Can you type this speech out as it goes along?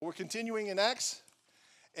We're continuing in Acts,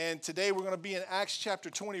 and today we're going to be in Acts chapter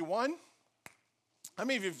 21. How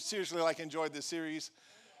many of you seriously enjoyed this series?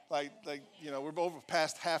 We're over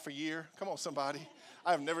past half a year. Come on, somebody.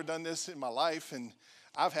 I've never done this in my life, and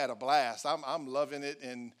I've had a blast. I'm loving it,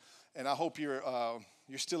 and I hope you're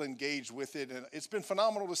still engaged with it. And it's been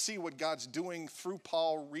phenomenal to see what God's doing through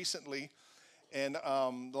Paul recently. And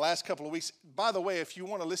the last couple of weeks, by the way, if you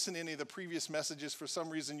want to listen to any of the previous messages, for some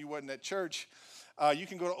reason you wasn't at church, you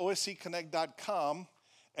can go to oscconnect.com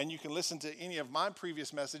and you can listen to any of my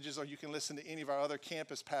previous messages, or you can listen to any of our other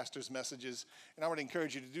campus pastors' messages. And I would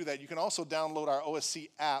encourage you to do that. You can also download our OSC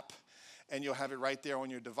app, and you'll have it right there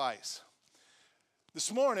on your device.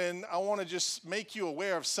 This morning, I want to just make you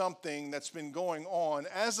aware of something that's been going on.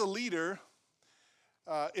 As a leader,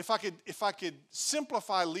 if I could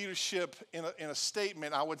simplify leadership in a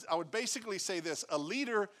statement, I would basically say this: a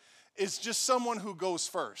leader is just someone who goes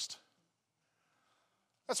first.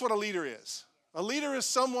 That's what a leader is. A leader is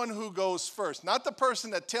someone who goes first, not the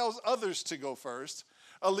person that tells others to go first.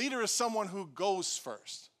 A leader is someone who goes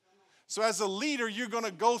first. So as a leader, you're going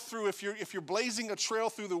to go through, if you're blazing a trail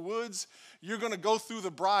through the woods, you're going to go through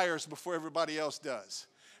the briars before everybody else does.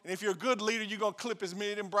 And if you're a good leader, you're going to clip as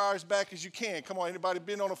many of them briars back as you can. Come on, anybody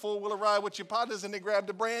been on a four-wheeler ride with your partners and they grabbed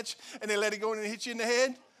a branch and they let it go and hit you in the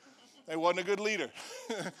head? They wasn't a good leader.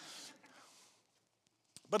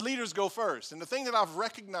 But leaders go first. And the thing that I've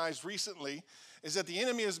recognized recently is that the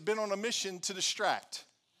enemy has been on a mission to distract.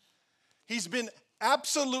 He's been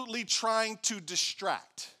absolutely trying to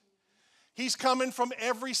distract. He's coming from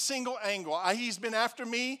every single angle. He's been after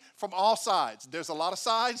me from all sides. There's a lot of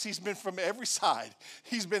sides. He's been from every side.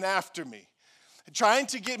 He's been after me, trying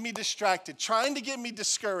to get me distracted, trying to get me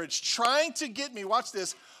discouraged, trying to get me, watch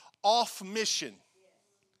this, off mission.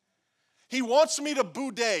 He wants me to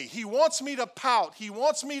boudet. He wants me to pout. He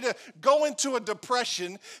wants me to go into a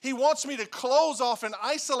depression. He wants me to close off and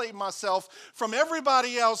isolate myself from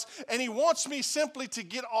everybody else, and he wants me simply to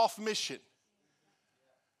get off mission.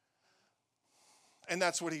 And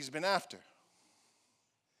that's what he's been after.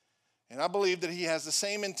 And I believe that he has the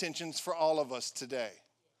same intentions for all of us today.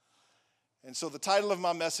 And so the title of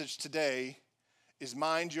my message today is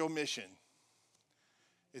Mind Your Mission.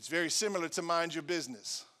 It's very similar to Mind Your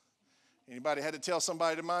Business. Anybody had to tell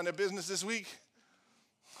somebody to mind their business this week?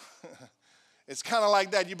 It's kind of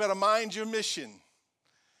like that. You better mind your mission.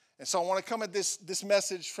 And so I want to come at this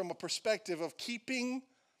message from a perspective of keeping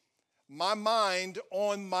my mind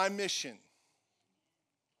on my mission.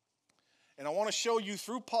 And I want to show you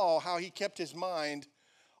through Paul how he kept his mind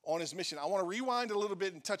on his mission. I want to rewind a little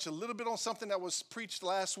bit and touch a little bit on something that was preached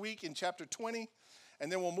last week in chapter 20. And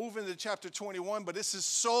then we'll move into chapter 21. But this is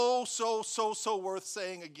so worth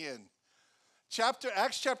saying again.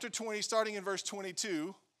 Acts chapter 20, starting in verse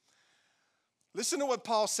 22. Listen to what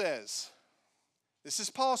Paul says. This is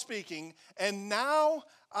Paul speaking. And now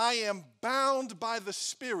I am bound by the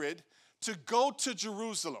Spirit to go to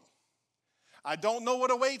Jerusalem. I don't know what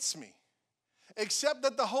awaits me, except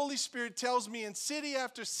that the Holy Spirit tells me in city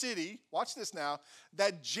after city, watch this now,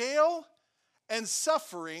 that jail and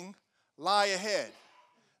suffering lie ahead.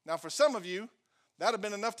 Now, for some of you, that would have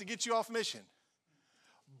been enough to get you off mission.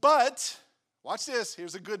 But, watch this,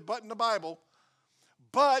 here's a good but in the Bible.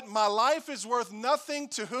 But my life is worth nothing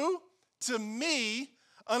to who? To me,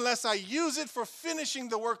 unless I use it for finishing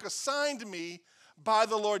the work assigned me by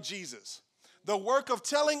the Lord Jesus. The work of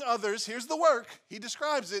telling others, here's the work, he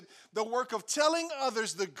describes it, the work of telling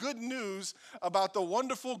others the good news about the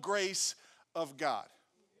wonderful grace of God.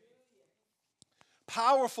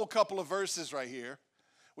 Powerful couple of verses right here.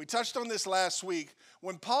 We touched on this last week.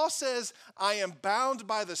 When Paul says, I am bound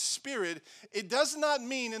by the Spirit, it does not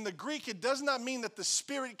mean, in the Greek, it does not mean that the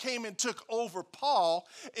Spirit came and took over Paul.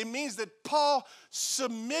 It means that Paul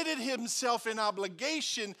submitted himself in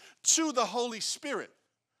obligation to the Holy Spirit.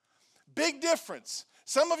 Big difference.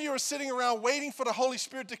 Some of you are sitting around waiting for the Holy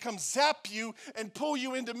Spirit to come zap you and pull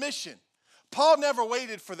you into mission. Paul never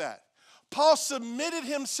waited for that. Paul submitted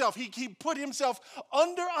himself. He put himself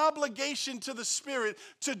under obligation to the Spirit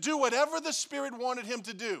to do whatever the Spirit wanted him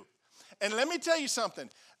to do. And let me tell you something.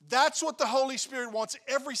 That's what the Holy Spirit wants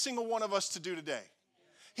every single one of us to do today.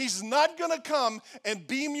 He's not going to come and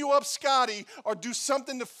beam you up, Scotty, or do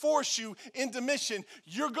something to force you into mission.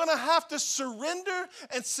 You're going to have to surrender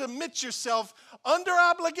and submit yourself under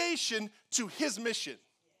obligation to his mission.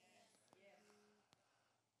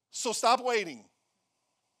 So stop waiting.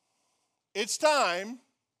 It's time,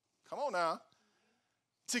 come on now,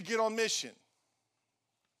 to get on mission.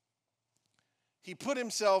 He put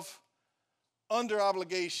himself under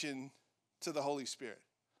obligation to the Holy Spirit.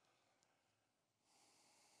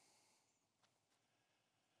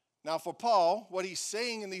 Now, for Paul, what he's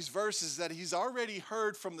saying in these verses is that he's already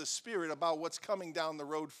heard from the Spirit about what's coming down the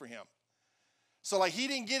road for him. So, like, he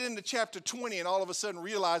didn't get into chapter 20 and all of a sudden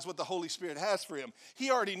realize what the Holy Spirit has for him.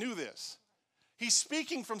 He already knew this. He's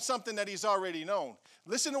speaking from something that he's already known.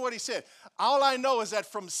 Listen to what he said. All I know is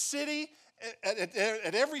that from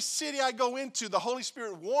at every city I go into, the Holy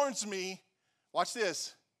Spirit warns me, watch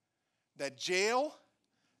this, that jail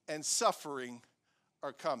and suffering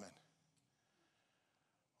are coming.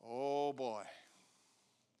 Oh, boy.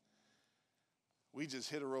 We just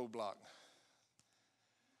hit a roadblock.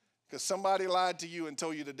 Because somebody lied to you and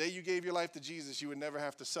told you the day you gave your life to Jesus, you would never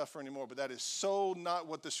have to suffer anymore. But that is so not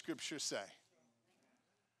what the scriptures say.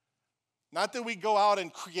 Not that we go out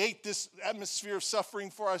and create this atmosphere of suffering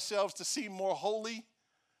for ourselves to seem more holy,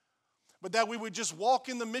 but that we would just walk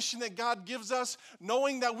in the mission that God gives us,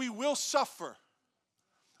 knowing that we will suffer.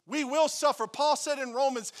 We will suffer. Paul said in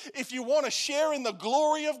Romans, if you want to share in the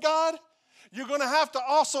glory of God, you're going to have to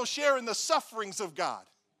also share in the sufferings of God.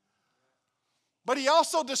 But he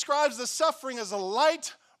also describes the suffering as a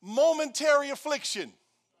light, momentary affliction.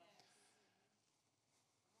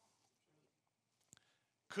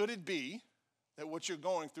 Could it be that what you're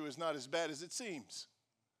going through is not as bad as it seems?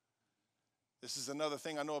 This is another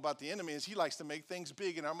thing I know about the enemy is he likes to make things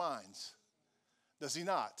big in our minds. Does he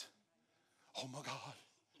not? Oh my God.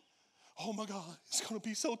 Oh my God. It's going to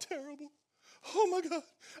be so terrible. Oh my God.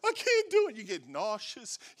 I can't do it. You get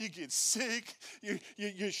nauseous. You get sick.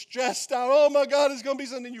 You're stressed out. Oh my God. It's going to be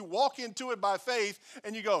something. You walk into it by faith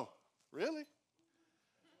and you go, really?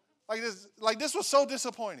 Like this was so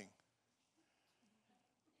disappointing.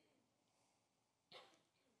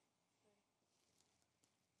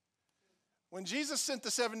 When Jesus sent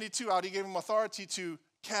the 72 out, he gave them authority to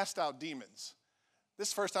cast out demons. This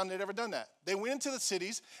is the first time they'd ever done that. They went into the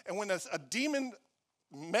cities, and when a demon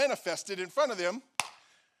manifested in front of them,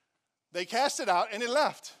 they cast it out, and it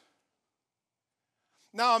left.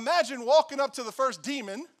 Now imagine walking up to the first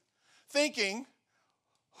demon thinking,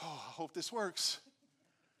 oh, I hope this works.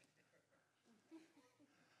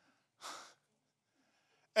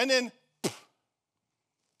 And then,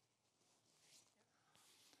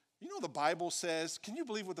 you know the Bible says, can you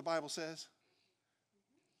believe what the Bible says?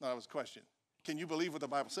 No, that was a question. Can you believe what the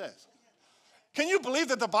Bible says? Can you believe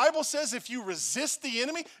that the Bible says if you resist the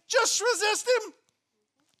enemy, just resist him?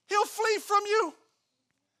 He'll flee from you.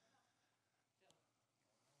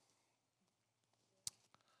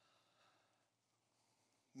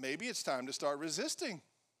 Maybe it's time to start resisting.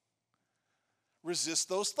 Resist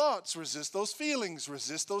those thoughts, resist those feelings,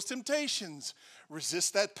 resist those temptations,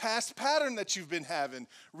 resist that past pattern that you've been having,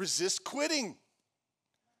 resist quitting.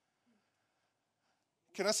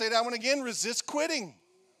 Can I say that one again? Resist quitting.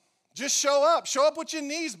 Just show up. Show up with your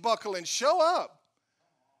knees buckling. Show up.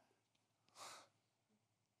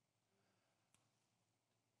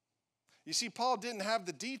 You see, Paul didn't have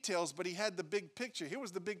the details, but he had the big picture. Here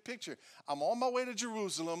was the big picture. I'm on my way to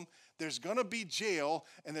Jerusalem. There's going to be jail,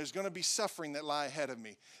 and there's going to be suffering that lie ahead of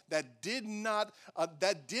me. That did not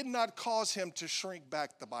cause him to shrink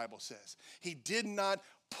back, the Bible says. He did not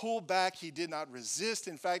pull back. He did not resist.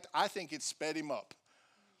 In fact, I think it sped him up.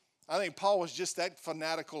 I think Paul was just that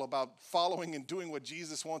fanatical about following and doing what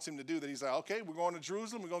Jesus wants him to do that he's like, okay, we're going to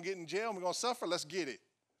Jerusalem. We're going to get in jail, and we're going to suffer. Let's get it.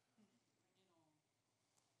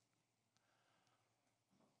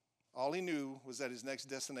 All he knew was that his next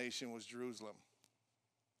destination was Jerusalem.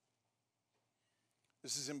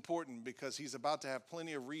 This is important because he's about to have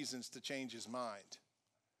plenty of reasons to change his mind.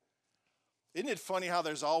 Isn't it funny how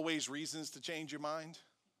there's always reasons to change your mind?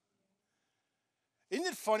 Isn't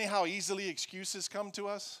it funny how easily excuses come to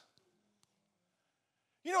us?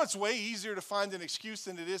 You know, it's way easier to find an excuse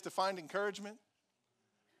than it is to find encouragement.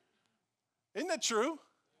 Isn't that true?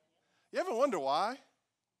 You ever wonder why?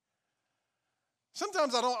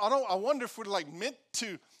 Sometimes I wonder if we're like meant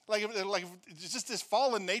to, like just this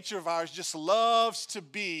fallen nature of ours just loves to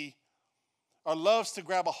be, or loves to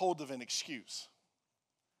grab a hold of an excuse.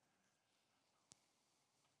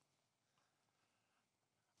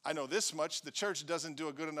 I know this much, the church doesn't do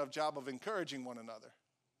a good enough job of encouraging one another.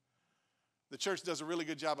 The church does a really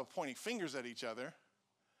good job of pointing fingers at each other,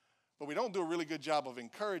 but we don't do a really good job of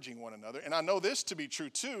encouraging one another. And I know this to be true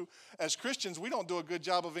too. As Christians, we don't do a good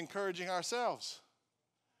job of encouraging ourselves.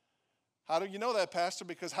 How do you know that, Pastor?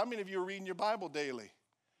 Because how many of you are reading your Bible daily?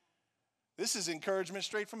 This is encouragement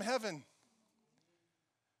straight from heaven.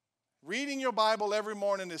 Reading your Bible every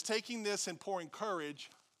morning is taking this and pouring courage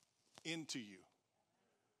into you.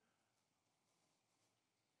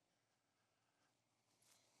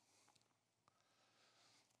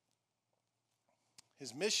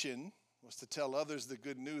 His mission was to tell others the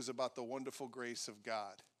good news about the wonderful grace of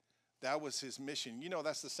God. That was his mission. You know,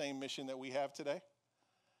 that's the same mission that we have today.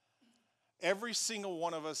 Every single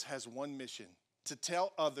one of us has one mission: to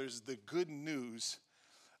tell others the good news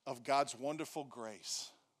of God's wonderful grace.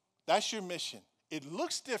 That's your mission. It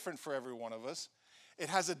looks different for every one of us. It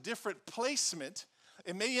has a different placement.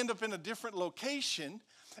 It may end up in a different location.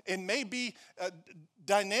 It may be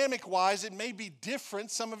dynamic-wise, it may be different.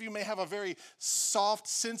 Some of you may have a very soft,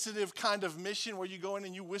 sensitive kind of mission where you go in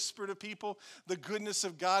and you whisper to people the goodness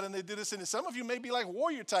of God, and they did this. And some of you may be like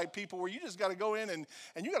warrior-type people where you just got to go in and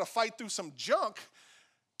you got to fight through some junk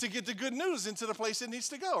to get the good news into the place it needs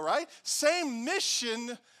to go, right? Same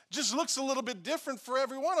mission, just looks a little bit different for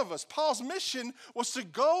every one of us. Paul's mission was to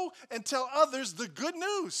go and tell others the good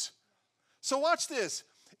news. So watch this.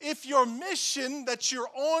 If your mission that you're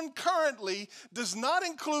on currently does not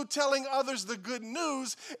include telling others the good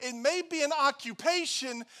news, it may be an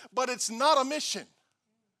occupation, but it's not a mission.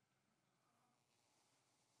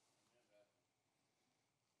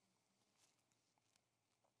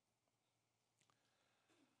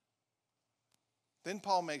 Then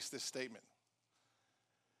Paul makes this statement.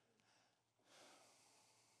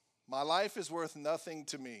 My life is worth nothing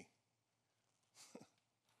to me.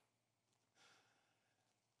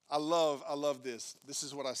 I love this. This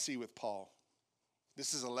is what I see with Paul.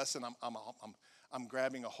 This is a lesson I'm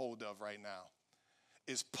grabbing a hold of right now.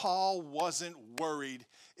 Is Paul wasn't worried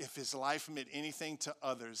if his life meant anything to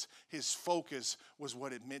others. His focus was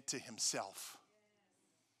what it meant to himself.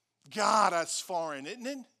 God, that's foreign, isn't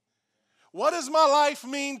it? What does my life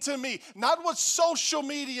mean to me? Not what social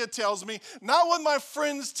media tells me, not what my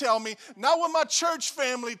friends tell me, not what my church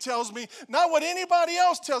family tells me, not what anybody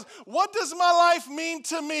else tells me. What does my life mean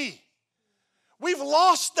to me? We've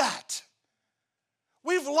lost that.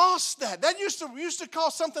 We've lost that. We used to call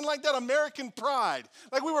something like that American pride.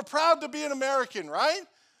 Like we were proud to be an American, right?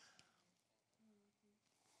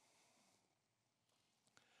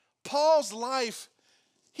 Paul's life,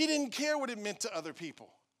 he didn't care what it meant to other people.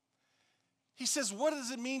 He says, what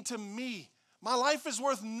does it mean to me? My life is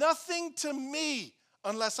worth nothing to me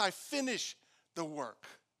unless I finish the work.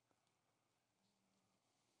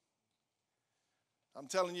 I'm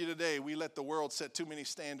telling you today, we let the world set too many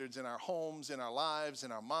standards in our homes, in our lives,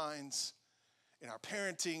 in our minds, in our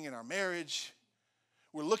parenting, in our marriage.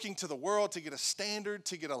 We're looking to the world to get a standard,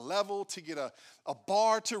 to get a level, to get a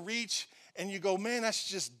bar to reach. And you go, man, that's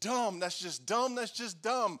just dumb. That's just dumb. That's just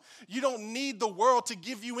dumb. You don't need the world to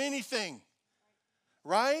give you anything.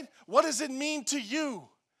 Right? What does it mean to you?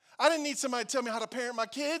 I didn't need somebody to tell me how to parent my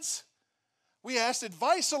kids. We asked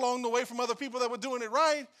advice along the way from other people that were doing it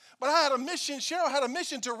right. But I had a mission, Cheryl had a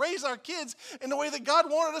mission to raise our kids in the way that God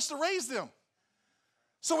wanted us to raise them.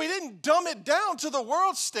 So we didn't dumb it down to the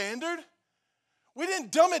world's standard. We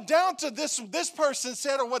didn't dumb it down to this person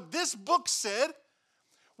said or what this book said.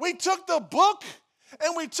 We took the book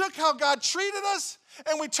and we took how God treated us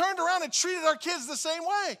and we turned around and treated our kids the same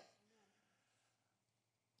way.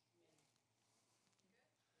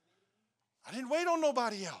 I didn't wait on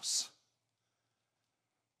nobody else.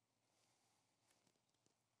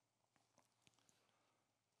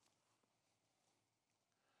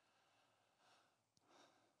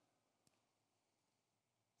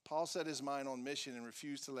 Paul set his mind on mission and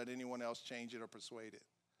refused to let anyone else change it or persuade it.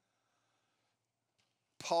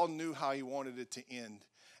 Paul knew how he wanted it to end,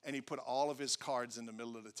 and he put all of his cards in the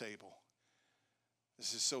middle of the table.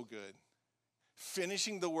 This is so good.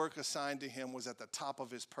 Finishing the work assigned to him was at the top of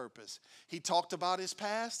his purpose. He talked about his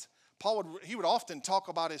past. He would often talk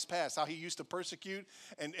about his past, how he used to persecute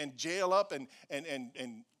and jail up and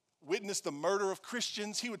witness the murder of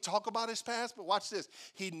Christians. He would talk about his past, but watch this.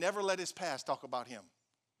 He never let his past talk about him.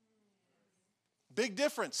 Big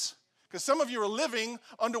difference. Because some of you are living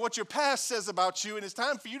under what your past says about you, and it's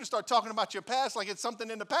time for you to start talking about your past like it's something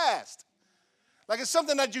in the past. Like it's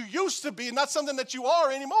something that you used to be and not something that you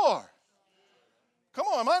are anymore. Come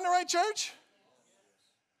on, am I in the right church?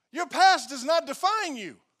 Your past does not define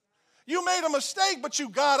you. You made a mistake, but you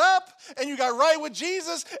got up and you got right with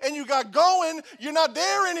Jesus and you got going. You're not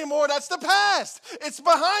there anymore. That's the past. It's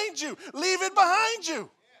behind you. Leave it behind you.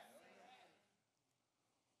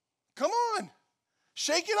 Come on.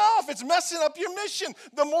 Shake it off. It's messing up your mission.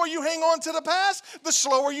 The more you hang on to the past, the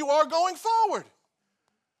slower you are going forward.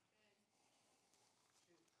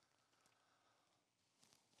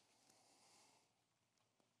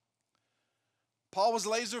 Paul was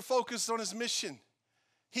laser focused on his mission.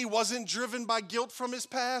 He wasn't driven by guilt from his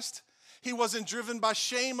past. He wasn't driven by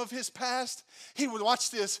shame of his past. He would,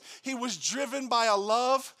 watch this, he was driven by a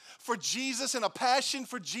love for Jesus and a passion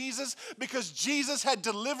for Jesus because Jesus had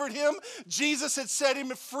delivered him. Jesus had set him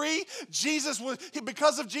free.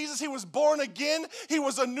 Because of Jesus, he was born again. He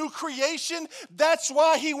was a new creation. That's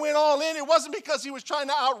why he went all in. It wasn't because he was trying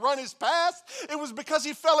to outrun his past. It was because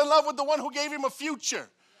he fell in love with the one who gave him a future.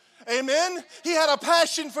 Amen. He had a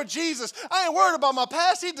passion for Jesus. I ain't worried about my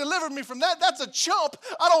past. He delivered me from that. That's a chump.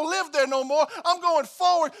 I don't live there no more. I'm going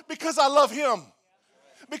forward because I love him.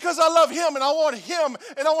 Because I love him and I want him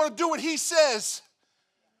and I want to do what he says.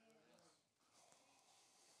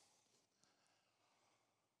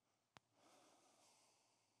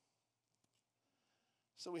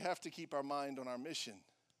 So we have to keep our mind on our mission.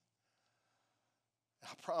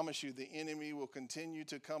 I promise you the enemy will continue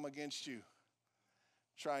to come against you,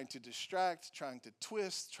 trying to distract, trying to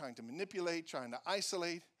twist, trying to manipulate, trying to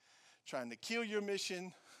isolate, trying to kill your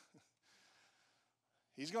mission.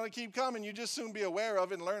 He's going to keep coming. You just soon be aware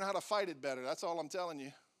of it and learn how to fight it better. That's all I'm telling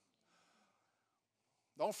you.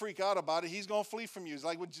 Don't freak out about it. He's going to flee from you. It's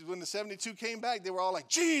like when the 72 came back, they were all like,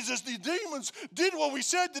 Jesus, the demons did what we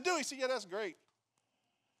said to do. He said, yeah, that's great.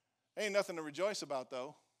 Ain't nothing to rejoice about,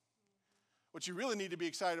 though. What you really need to be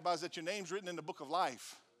excited about is that your name's written in the book of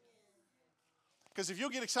life. Because if you'll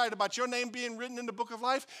get excited about your name being written in the book of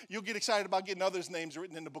life, you'll get excited about getting others' names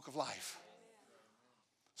written in the book of life.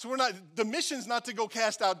 So the mission's not to go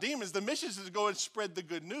cast out demons. The mission is to go and spread the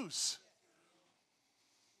good news.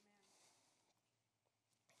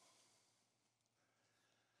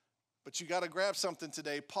 But you got to grab something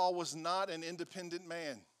today. Paul was not an independent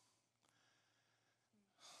man.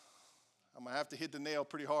 I'm going to have to hit the nail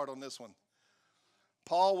pretty hard on this one.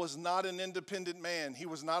 Paul was not an independent man. He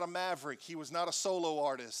was not a maverick. He was not a solo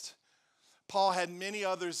artist. Paul had many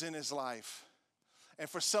others in his life. And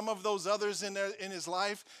for some of those others in his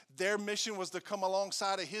life, their mission was to come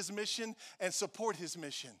alongside of his mission and support his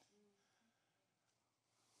mission.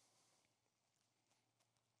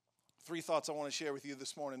 3 thoughts I want to share with you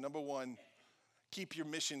this morning. Number 1, keep your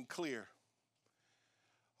mission clear.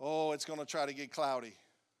 Oh, it's going to try to get cloudy.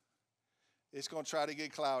 It's going to try to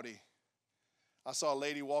get cloudy. I saw a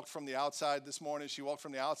lady walk from the outside this morning. She walked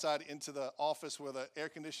from the outside into the office where the air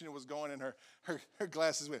conditioner was going, and her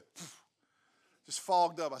glasses went just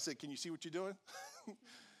fogged up. I said, can you see what you're doing?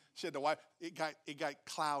 She had to wipe. It got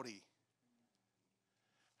cloudy.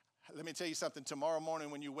 Let me tell you something. Tomorrow morning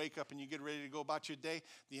when you wake up and you get ready to go about your day,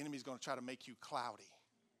 the enemy's going to try to make you cloudy.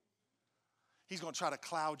 He's going to try to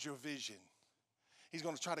cloud your vision. He's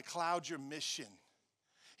going to try to cloud your mission.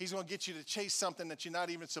 He's going to get you to chase something that you're not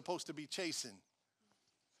even supposed to be chasing.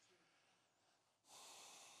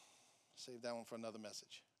 Save that one for another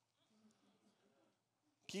message.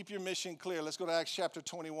 Keep your mission clear. Let's go to Acts chapter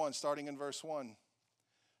 21, starting in verse 1.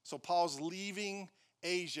 So Paul's leaving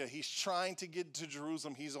Asia. He's trying to get to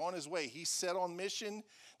Jerusalem. He's on his way. He's set on mission.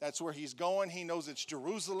 That's where he's going. He knows it's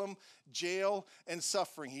Jerusalem, jail, and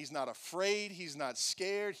suffering. He's not afraid. He's not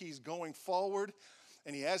scared. He's going forward.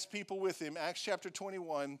 And he has people with him. Acts chapter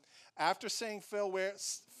 21, after saying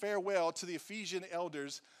farewell to the Ephesian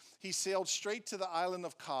elders, he sailed straight to the island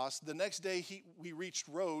of Kos. The next day we reached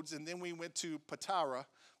Rhodes, and then we went to Patara,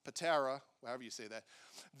 however you say that.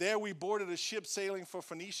 There we boarded a ship sailing for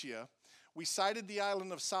Phoenicia. We sighted the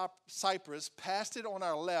island of Cyprus, passed it on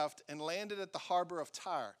our left, and landed at the harbor of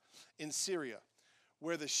Tyre in Syria,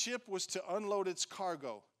 where the ship was to unload its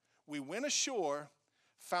cargo. We went ashore,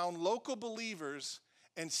 found local believers,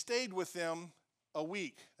 and stayed with them a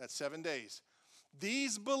week. That's 7 days.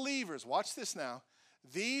 These believers, watch this now,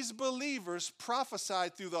 these believers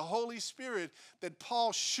prophesied through the Holy Spirit that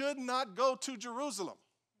Paul should not go to Jerusalem.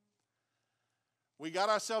 We got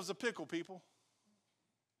ourselves a pickle, people.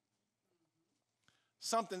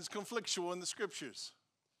 Something's conflictual in the scriptures.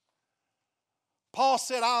 Paul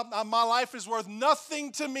said, my life is worth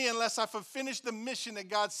nothing to me unless I finish the mission that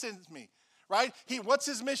God sends me. Right? What's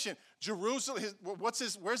his mission? Jerusalem.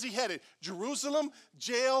 Where's he headed? Jerusalem,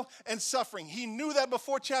 jail, and suffering. He knew that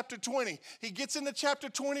before chapter 20. He gets into chapter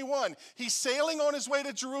 21. He's sailing on his way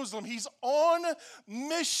to Jerusalem. He's on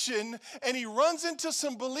mission, and he runs into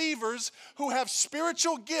some believers who have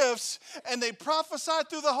spiritual gifts, and they prophesy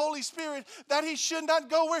through the Holy Spirit that he should not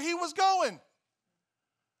go where he was going.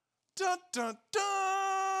 Dun, dun,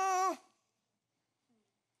 dun.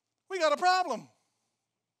 We got a problem.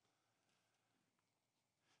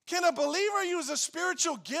 Can a believer use a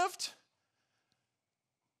spiritual gift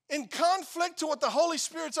in conflict to what the Holy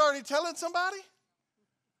Spirit's already telling somebody?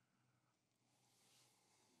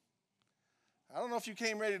 I don't know if you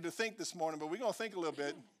came ready to think this morning, but we're going to think a little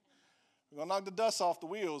bit. We're going to knock the dust off the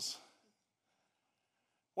wheels.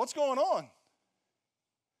 What's going on?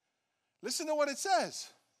 Listen to what it says.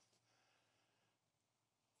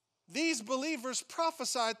 These believers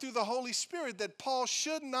prophesied through the Holy Spirit that Paul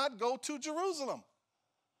should not go to Jerusalem.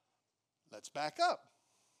 Let's back up.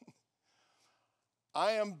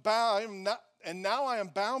 I am bound, and now I am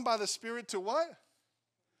bound by the Spirit to what?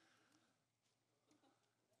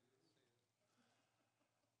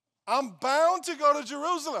 I'm bound to go to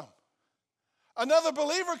Jerusalem. Another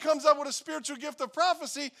believer comes up with a spiritual gift of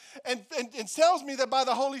prophecy and tells me that by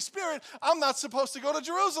the Holy Spirit, I'm not supposed to go to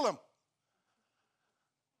Jerusalem.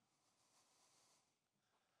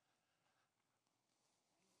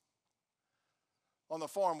 On the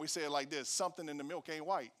farm, we say it like this: something in the milk ain't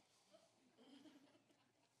white.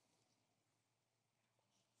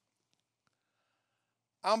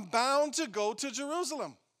 I'm bound to go to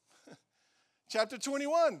Jerusalem. Chapter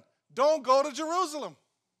 21, don't go to Jerusalem.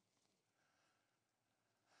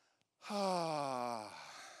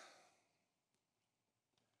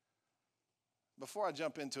 Before I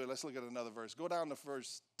jump into it, let's look at another verse. Go down to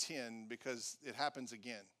verse 10 because it happens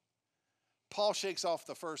again. Paul shakes off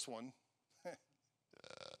the first one.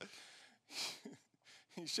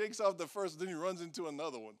 He shakes off the first, then he runs into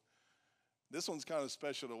another one. This one's kind of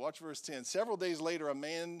special to watch verse 10. Several days later, a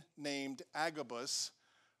man named Agabus,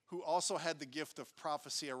 who also had the gift of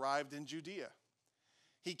prophecy, arrived in Judea.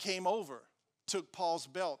 He came over, took Paul's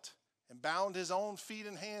belt, and bound his own feet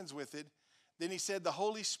and hands with it. Then he said, the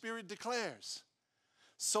Holy Spirit declares,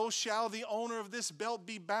 so shall the owner of this belt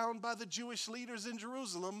be bound by the Jewish leaders in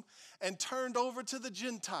Jerusalem and turned over to the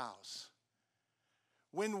Gentiles.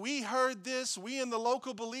 When we heard this, we and the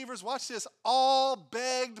local believers, watch this, all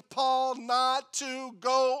begged Paul not to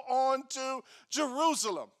go on to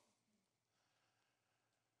Jerusalem.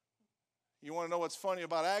 You want to know what's funny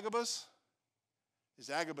about Agabus? Is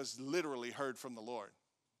Agabus literally heard from the Lord.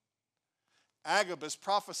 Agabus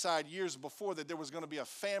prophesied years before that there was going to be a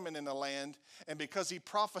famine in the land, and because he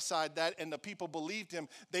prophesied that and the people believed him,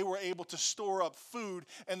 they were able to store up food,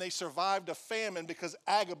 and they survived a famine because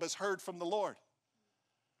Agabus heard from the Lord.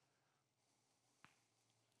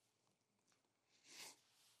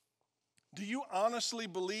 Do you honestly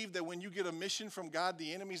believe that when you get a mission from God,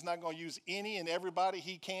 the enemy's not going to use any and everybody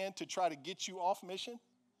he can to try to get you off mission?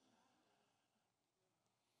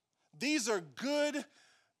 These are good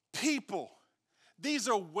people. These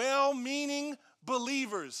are well-meaning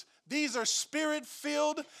believers. These are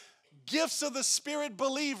Spirit-filled, gifts of the Spirit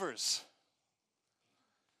believers.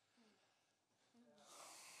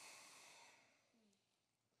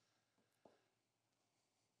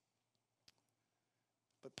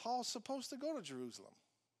 But Paul's supposed to go to Jerusalem.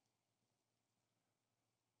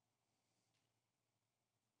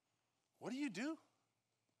 What do you do?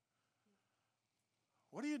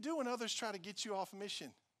 What do you do when others try to get you off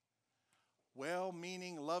mission?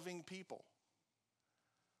 Well-meaning, loving people.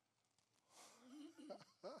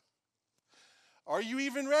 Are you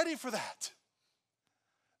even ready for that?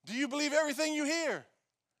 Do you believe everything you hear?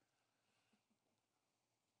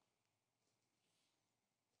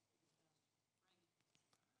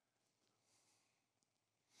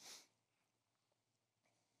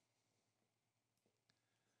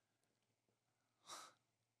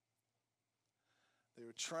 They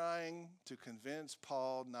were trying to convince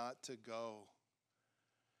Paul not to go.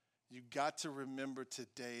 You got to remember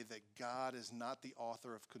today that God is not the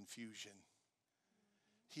author of confusion.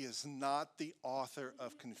 He is not the author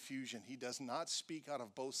of confusion. He does not speak out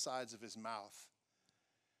of both sides of his mouth.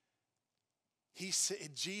 He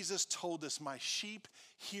said, Jesus told us, my sheep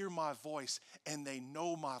hear my voice and they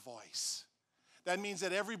know my voice. That means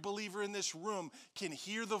that every believer in this room can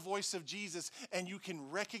hear the voice of Jesus and you can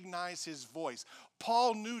recognize his voice.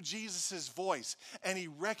 Paul knew Jesus' voice and he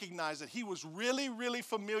recognized that he was really, really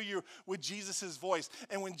familiar with Jesus' voice.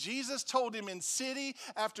 And when Jesus told him in city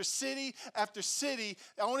after city after city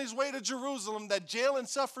on his way to Jerusalem that jail and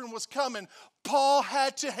suffering was coming, Paul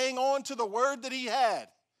had to hang on to the word that he had.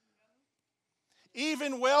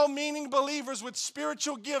 Even well-meaning believers with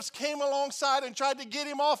spiritual gifts came alongside and tried to get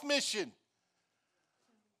him off mission.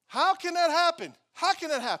 How can that happen? How can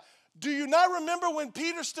that happen? Do you not remember when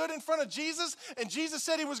Peter stood in front of Jesus and Jesus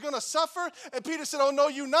said he was going to suffer? And Peter said, oh, no,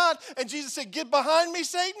 you not. And Jesus said, get behind me,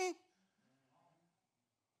 Satan.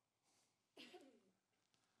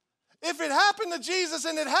 If it happened to Jesus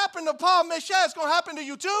and it happened to Paul, Meshach, it's going to happen to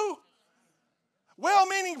you too.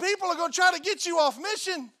 Well-meaning people are going to try to get you off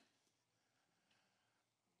mission.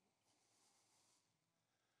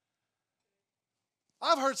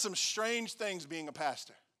 I've heard some strange things being a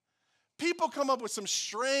pastor. People come up with some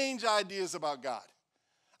strange ideas about God.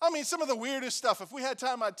 I mean, some of the weirdest stuff. If we had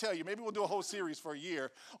time, I'd tell you. Maybe we'll do a whole series for a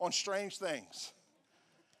year on strange things.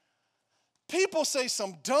 people say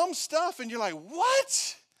some dumb stuff, and you're like,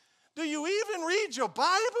 what? Do you even read your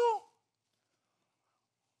Bible?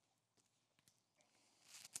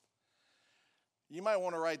 You might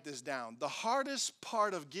want to write this down. The hardest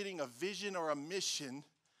part of getting a vision or a mission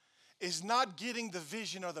is not getting the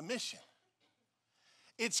vision or the mission.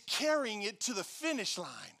 It's carrying it to the finish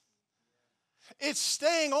line. It's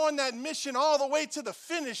staying on that mission all the way to the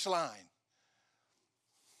finish line.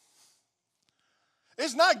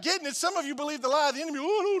 It's not getting it. Some of you believe the lie of the enemy. Oh,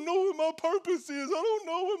 I don't know what my purpose is. I don't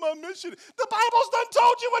know what my mission is. The Bible's done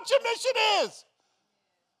told you what your mission is.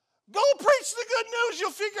 Go preach the good news.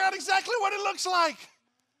 You'll figure out exactly what it looks like.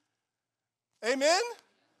 Amen?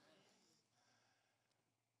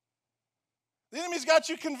 The enemy's got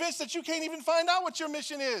you convinced that you can't even find out what your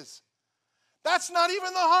mission is. That's not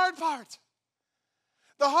even the hard part.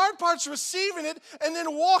 The hard part's receiving it and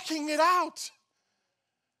then walking it out.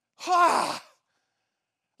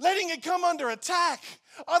 Letting it come under attack.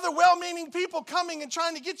 Other well-meaning people coming and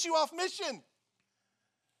trying to get you off mission.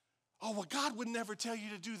 Oh, well, God would never tell you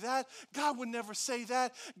to do that. God would never say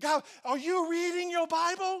that. God, are you reading your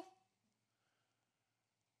Bible?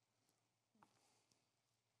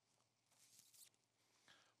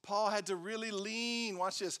 Paul had to really lean,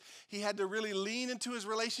 watch this, he had to really lean into his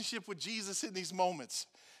relationship with Jesus in these moments.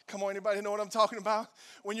 Come on, anybody know what I'm talking about?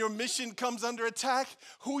 When your mission comes under attack,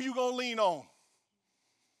 who you going to lean on?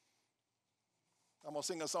 I'm going to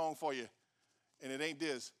sing a song for you, and it ain't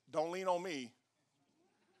this. Don't lean on me.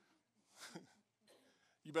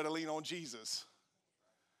 You better lean on Jesus.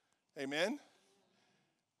 Amen?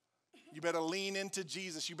 You better lean into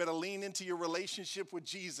Jesus. You better lean into your relationship with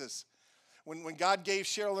Jesus. When God gave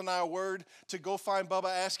Cheryl and I a word to go find Bubba,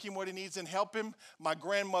 ask him what he needs and help him, my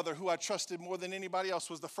grandmother, who I trusted more than anybody else,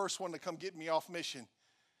 was the first one to come get me off mission.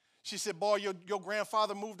 She said, boy, your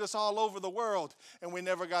grandfather moved us all over the world, and we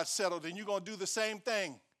never got settled, and you're going to do the same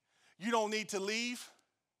thing. You don't need to leave.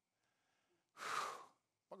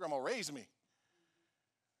 My grandma raised me.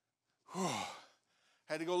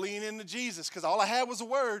 Had to go lean into Jesus because all I had was a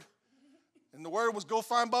word. And the word was go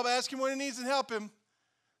find Bubba, ask him what he needs and help him.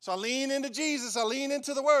 So I lean into Jesus. I lean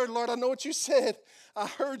into the word. Lord, I know what you said. I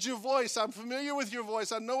heard your voice. I'm familiar with your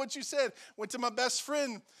voice. I know what you said. Went to my best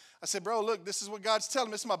friend. I said, bro, look, this is what God's telling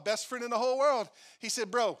me. This is my best friend in the whole world. He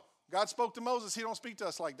said, bro, God spoke to Moses. He don't speak to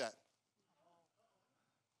us like that.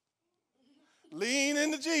 Lean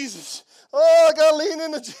into Jesus. Oh, I got to lean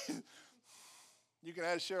into Jesus. You can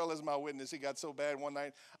ask Cheryl as my witness. It got so bad one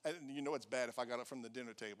night. You know it's bad if I got up from the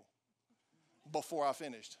dinner table before I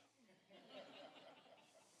finished.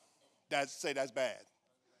 That's bad.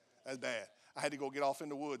 That's bad. I had to go get off in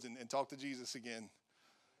the woods and talk to Jesus again.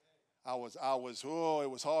 It was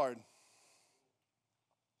hard.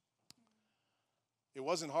 It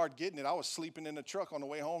wasn't hard getting it. I was sleeping in the truck on the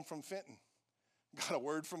way home from Fenton. Got a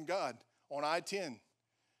word from God on I-10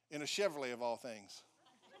 in a Chevrolet of all things.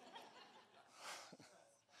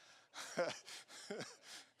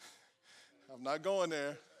 I'm not going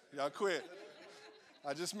there. Y'all quit.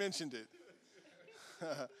 I just mentioned it.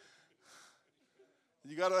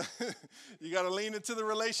 You gotta lean into the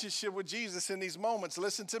relationship with Jesus in these moments.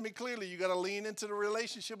 Listen to me clearly. You gotta lean into the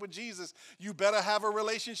relationship with Jesus. You better have a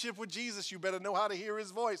relationship with Jesus. You better know how to hear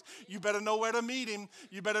his voice. You better know where to meet him.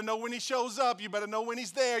 You better know when he shows up. You better know when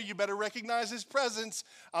he's there. You better recognize his presence.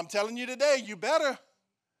 I'm telling you today, you better.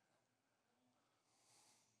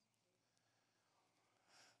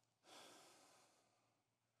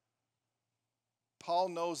 Paul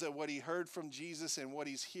knows that what he heard from Jesus and what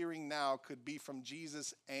he's hearing now could be from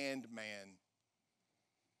Jesus and man.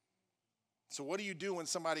 So what do you do when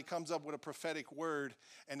somebody comes up with a prophetic word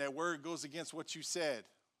and that word goes against what you said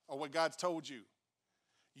or what God's told you?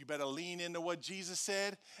 You better lean into what Jesus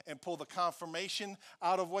said and pull the confirmation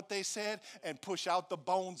out of what they said and push out the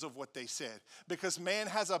bones of what they said. Because man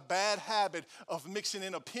has a bad habit of mixing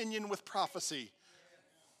in opinion with prophecy.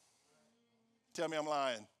 Tell me I'm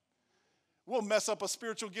lying. We'll mess up a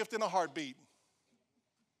spiritual gift in a heartbeat.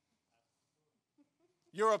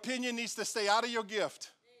 Your opinion needs to stay out of your gift.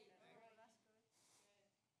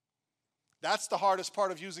 That's the hardest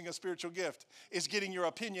part of using a spiritual gift, is getting your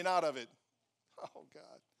opinion out of it. Oh,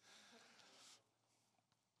 God.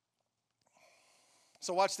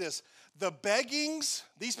 So watch this. The beggings,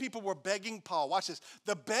 these people were begging Paul. Watch this.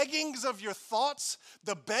 The beggings of your thoughts,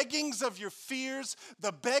 the beggings of your fears,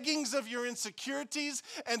 the beggings of your insecurities,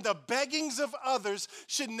 and the beggings of others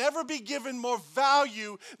should never be given more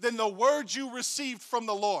value than the word you received from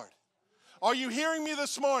the Lord. Are you hearing me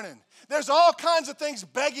this morning? There's all kinds of things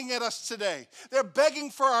begging at us today. They're begging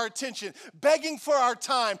for our attention, begging for our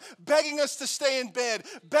time, begging us to stay in bed,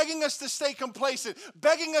 begging us to stay complacent,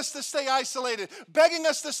 begging us to stay isolated, begging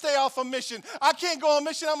us to stay off a mission. I can't go on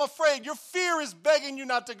mission, I'm afraid. Your fear is begging you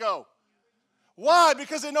not to go. Why?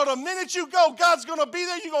 Because they know the minute you go, God's going to be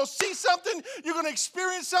there. You're going to see something, you're going to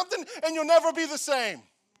experience something, and you'll never be the same.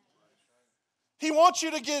 He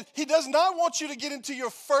does not want you to get into your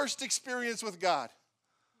first experience with God.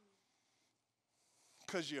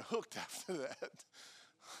 Because you're hooked after that.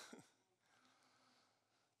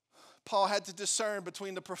 Paul had to discern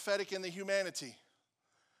between the prophetic and the humanity.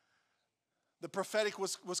 The prophetic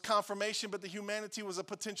was confirmation, but the humanity was a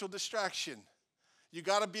potential distraction. You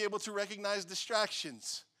got to be able to recognize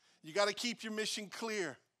distractions. You got to keep your mission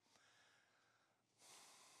clear.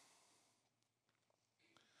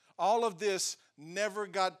 All of this never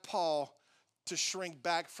got Paul to shrink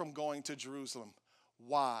back from going to Jerusalem.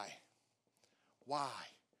 Why?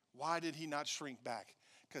 Why did he not shrink back?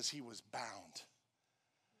 Because he was bound.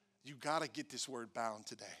 You got to get this word bound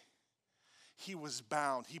today. He was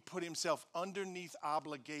bound. He put himself underneath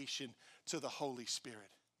obligation to the Holy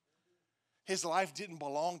Spirit. His life didn't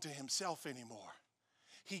belong to himself anymore.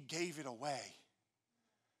 He gave it away.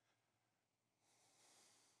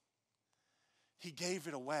 He gave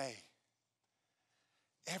it away.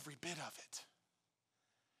 Every bit of it.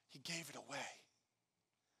 He gave it away.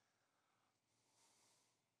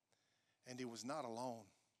 And he was not alone.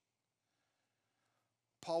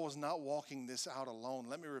 Paul was not walking this out alone.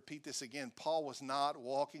 Let me repeat this again. Paul was not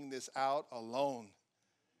walking this out alone.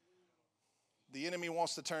 The enemy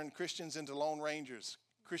wants to turn Christians into Lone Rangers.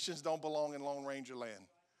 Christians don't belong in Lone Ranger land.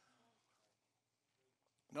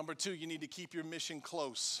 Number 2, you need to keep your mission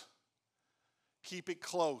close. Keep it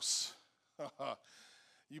close.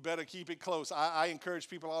 You better keep it close. I encourage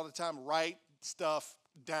people all the time, write stuff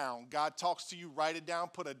down. God talks to you, write it down,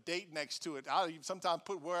 put a date next to it. I sometimes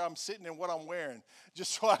put where I'm sitting and what I'm wearing,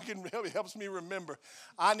 just so it helps me remember.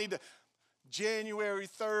 I need to, January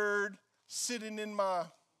 3rd, sitting in my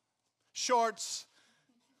shorts.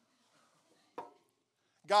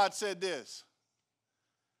 God said this.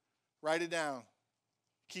 Write it down.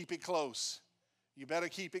 Keep it close. You better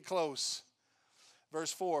keep it close.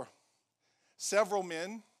 Verse 4. Several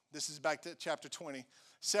men, this is back to chapter 20,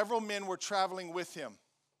 several men were traveling with him.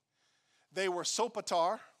 They were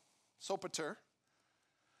Sopater,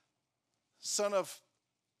 son of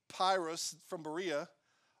Pyrrhus from Berea,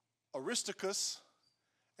 Aristarchus,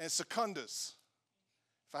 and Secundus.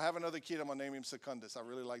 If I have another kid, I'm going to name him Secundus. I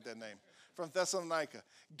really like that name. From Thessalonica.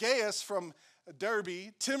 Gaius from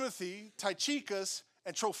Derbe, Timothy, Tychicus,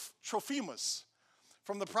 and Trophimus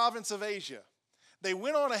from the province of Asia. They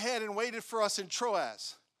went on ahead and waited for us in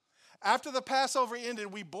Troas. After the Passover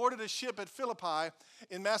ended, we boarded a ship at Philippi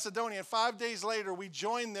in Macedonia, and 5 days later, we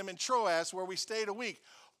joined them in Troas, where we stayed a week.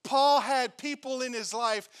 Paul had people in his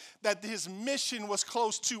life that his mission was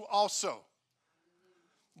close to also.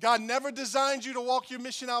 God never designed you to walk your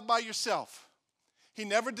mission out by yourself. He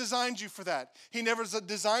never designed you for that. He never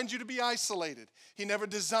designed you to be isolated. He never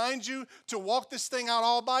designed you to walk this thing out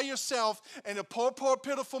all by yourself and the poor,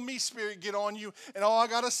 pitiful me spirit get on you and, I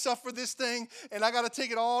got to suffer this thing and I got to take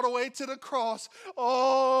it all the way to the cross.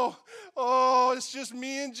 Oh, it's just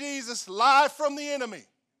me and Jesus. Lie from the enemy.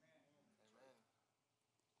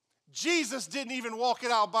 Jesus didn't even walk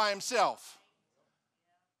it out by himself.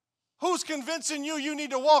 Who's convincing you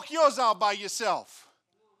need to walk yours out by yourself?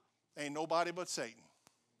 Ain't nobody but Satan.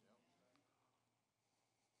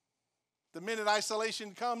 The minute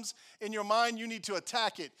isolation comes in your mind, you need to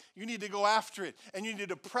attack it. You need to go after it. And you need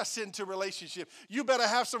to press into relationship. You better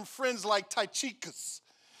have some friends like Tychicus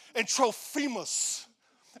and Trophimus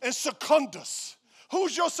and Secundus.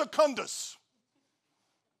 Who's your Secundus?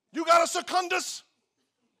 You got a Secundus?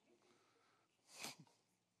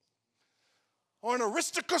 Or an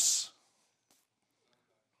Aristarchus?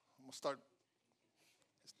 I'm going to start.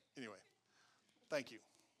 Anyway, thank you.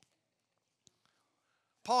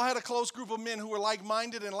 Paul had a close group of men who were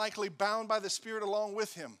like-minded and likely bound by the Spirit along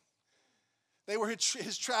with him. They were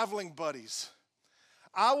his traveling buddies.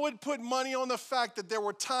 I would put money on the fact that there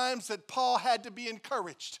were times that Paul had to be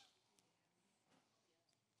encouraged.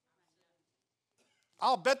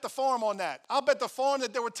 I'll bet the farm on that. I'll bet the farm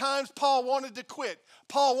that there were times Paul wanted to quit.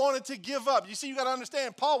 Paul wanted to give up. You see, you got to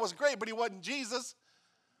understand, Paul was great, but he wasn't Jesus.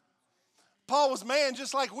 Paul was man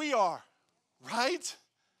just like we are, right?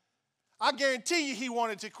 I guarantee you he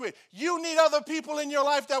wanted to quit. You need other people in your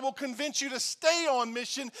life that will convince you to stay on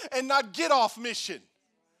mission and not get off mission.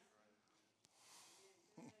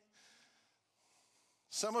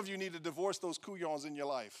 Some of you need to divorce those couillons in your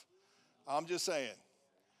life. I'm just saying.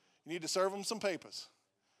 You need to serve them some papers.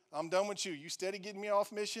 I'm done with you. You steady getting me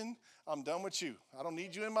off mission. I'm done with you. I don't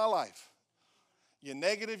need you in my life. You're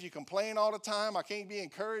negative. You complain all the time. I can't be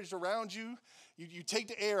encouraged around you. You take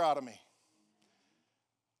the air out of me.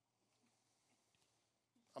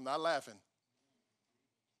 I'm not laughing.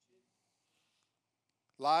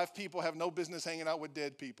 Live people have no business hanging out with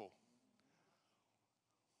dead people.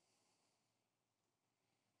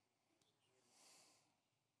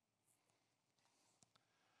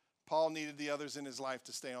 Paul needed the others in his life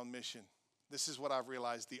to stay on mission. This is what I've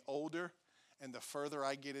realized. The older and the further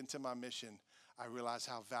I get into my mission, I realize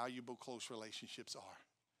how valuable close relationships are.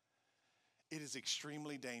 It is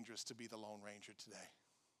extremely dangerous to be the Lone Ranger today.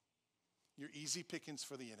 You're easy pickings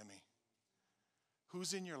for the enemy.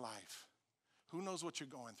 Who's in your life? Who knows what you're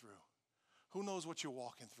going through? Who knows what you're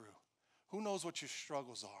walking through? Who knows what your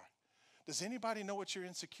struggles are? Does anybody know what your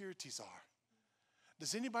insecurities are?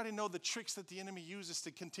 Does anybody know the tricks that the enemy uses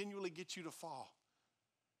to continually get you to fall?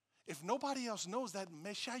 If nobody else knows that,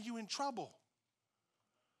 Messiah, you in trouble.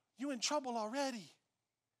 You're in trouble already.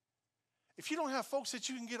 If you don't have folks that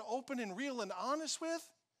you can get open and real and honest with,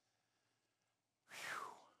 whew.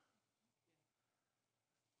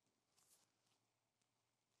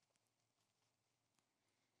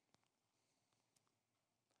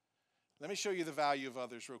 Let me show you the value of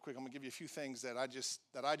others real quick. I'm going to give you a few things that I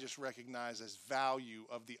just recognize as value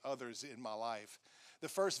of the others in my life. The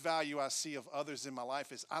first value I see of others in my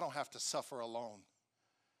life is I don't have to suffer alone.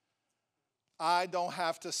 I don't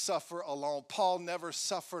have to suffer alone. Paul never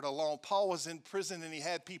suffered alone. Paul was in prison and he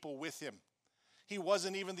had people with him. He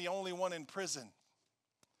wasn't even the only one in prison.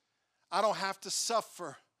 I don't have to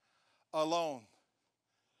suffer alone.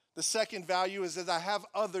 The second value is that I have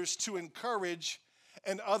others to encourage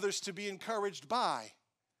and others to be encouraged by.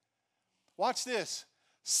 Watch this.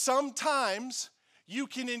 Sometimes you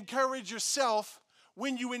can encourage yourself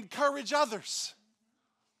when you encourage others.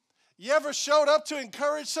 You ever showed up to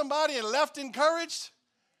encourage somebody and left encouraged?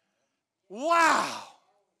 Wow.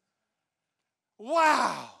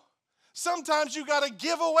 Wow. Sometimes you got to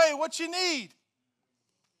give away what you need.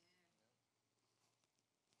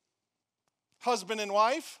 Husband and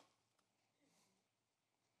wife.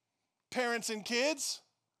 Parents and kids.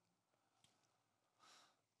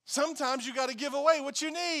 Sometimes you got to give away what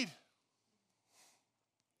you need.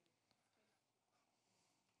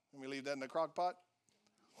 Let me leave that in the crock pot.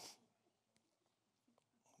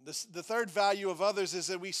 The third value of others is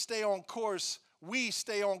that we stay on course. We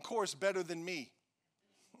stay on course better than me.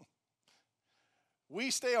 We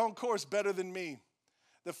stay on course better than me.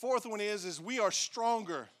 The fourth one is we are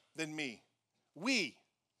stronger than me. We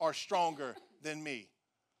are stronger than me.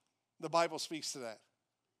 The Bible speaks to that.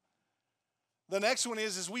 The next one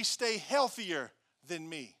is we stay healthier than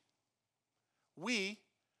me. We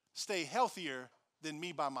stay healthier than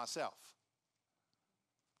me by myself.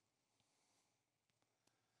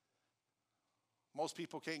 Most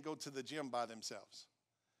people can't go to the gym by themselves.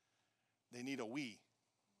 They need a we.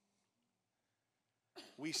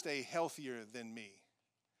 We stay healthier than me.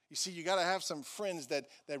 You see, you got to have some friends that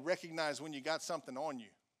recognize when you got something on you.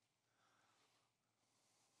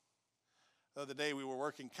 The other day we were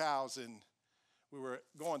working cows and we were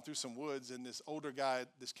going through some woods, and this older guy,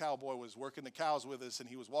 this cowboy, was working the cows with us, and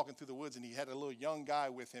he was walking through the woods, and he had a little young guy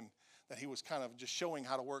with him that he was kind of just showing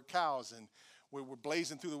how to work cows. And we were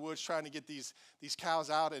blazing through the woods trying to get these cows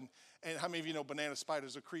out. And how many of you know banana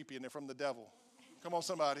spiders are creepy and they're from the devil? Come on,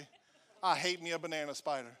 somebody. I hate me a banana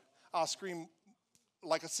spider. I'll scream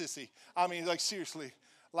like a sissy. I mean, like seriously,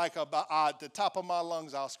 like at the top of my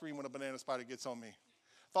lungs, I'll scream when a banana spider gets on me.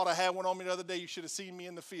 Thought I had one on me the other day. You should have seen me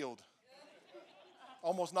in the field.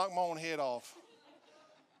 Almost knocked my own head off.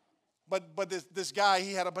 But this guy,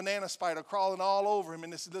 he had a banana spider crawling all over him,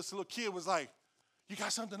 and this little kid was like, "You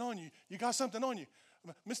got something on you. You got something on you.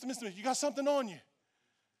 Mister, you got something on you."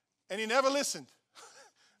 And he never listened.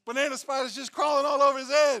 Banana spider's just crawling all over his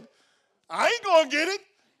head. I ain't going to get it.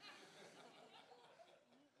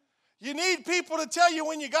 You need people to tell you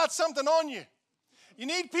when you got something on you. You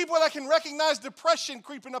need people that can recognize depression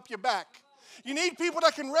creeping up your back. You need people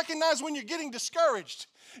that can recognize when you're getting discouraged.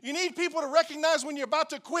 You need people to recognize when you're about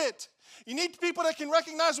to quit. You need people that can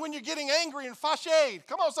recognize when you're getting angry and fâché.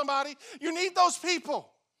 Come on, somebody. You need those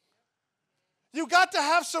people. You got to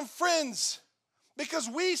have some friends because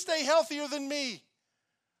we stay healthier than me.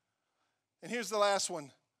 And here's the last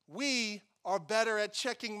one. We are better at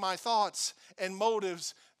checking my thoughts and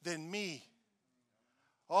motives than me.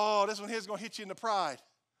 Oh, this one here is going to hit you in the pride.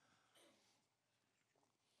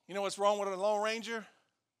 You know what's wrong with a Lone Ranger?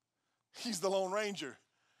 He's the Lone Ranger.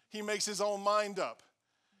 He makes his own mind up.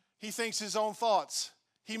 He thinks his own thoughts.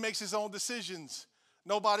 He makes his own decisions.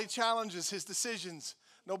 Nobody challenges his decisions.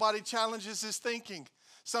 Nobody challenges his thinking.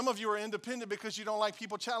 Some of you are independent because you don't like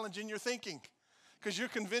people challenging your thinking, because you're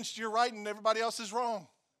convinced you're right and everybody else is wrong.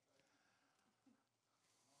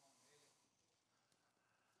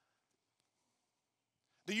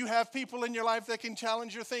 Do you have people in your life that can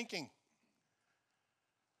challenge your thinking?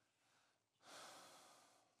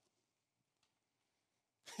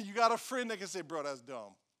 You got a friend that can say, bro, that's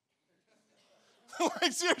dumb.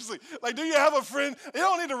 Like, seriously. Like, do you have a friend? You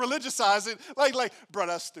don't need to religiousize it. Like, bro,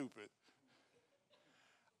 that's stupid.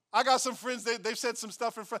 I got some friends, they've said some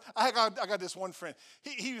stuff in front. I got this one friend.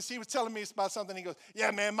 He was telling me about something. He goes,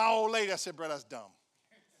 yeah, man, my old lady. I said, bro, that's dumb.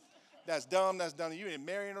 That's dumb. That's dumb. You ain't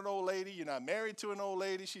marrying an old lady. You're not married to an old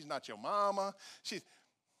lady. She's not your mama.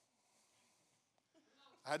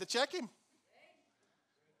 I had to check him.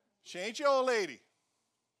 She ain't your old lady.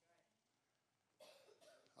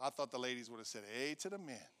 I thought the ladies would have said, hey to the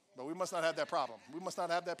men. But we must not have that problem. We must not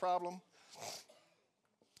have that problem.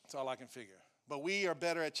 That's all I can figure. But we are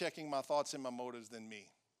better at checking my thoughts and my motives than me.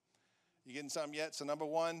 You getting something yet? So number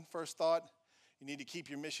one, first thought, you need to keep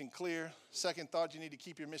your mission clear. Second thought, you need to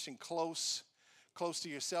keep your mission close to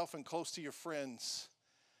yourself and close to your friends.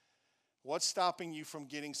 What's stopping you from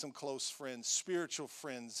getting some close friends, spiritual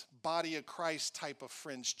friends, body of Christ type of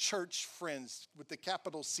friends, church friends with the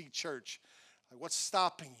capital C church? What's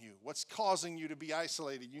stopping you? What's causing you to be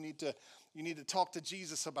isolated? You need to talk to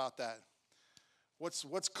Jesus about that.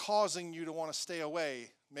 What's causing you to want to stay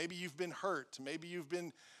away? Maybe you've been hurt. Maybe you've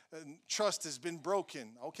been trust has been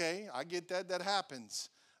broken. Okay, I get that. That happens.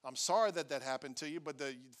 I'm sorry that happened to you, but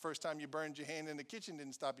the first time you burned your hand in the kitchen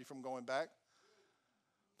didn't stop you from going back.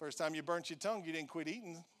 First time you burnt your tongue, you didn't quit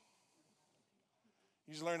eating.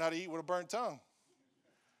 You just learned how to eat with a burnt tongue.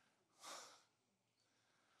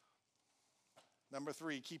 Number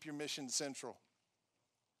three, keep your mission central.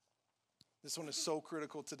 This one is so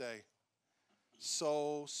critical today.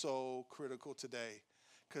 So critical today.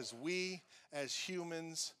 Because we as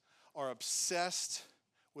humans are obsessed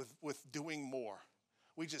with doing more.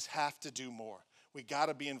 We just have to do more. We got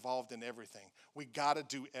to be involved in everything. We got to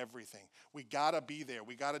do everything. We got to be there.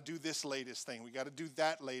 We got to do this latest thing. We got to do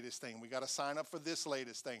that latest thing. We got to sign up for this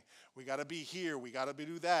latest thing. We got to be here. We got to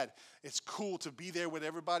do that. It's cool to be there with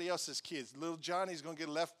everybody else's kids. Little Johnny's going to get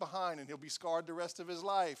left behind and he'll be scarred the rest of his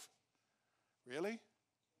life. Really?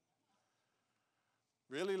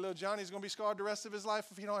 Really? Little Johnny's going to be scarred the rest of his life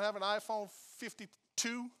if he don't have an iPhone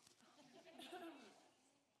 52?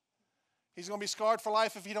 He's going to be scarred for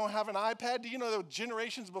life if he don't have an iPad. Do you know there were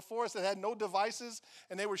generations before us that had no devices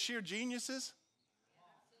and they were sheer geniuses?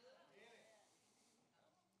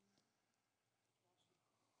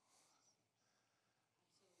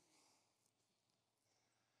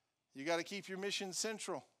 You got to keep your mission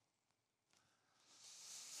central.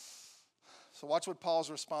 So watch what Paul's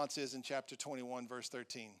response is in chapter 21, verse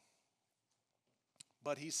 13.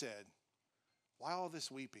 But he said, why all this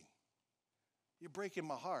weeping? You're breaking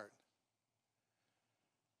my heart.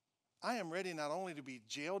 I am ready not only to be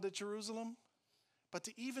jailed at Jerusalem, but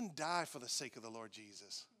to even die for the sake of the Lord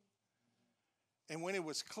Jesus. And when it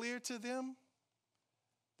was clear to them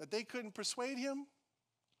that they couldn't persuade him,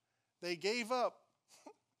 they gave up.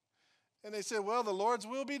 And they said, well, the Lord's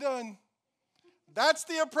will be done. That's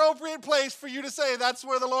the appropriate place for you to say that's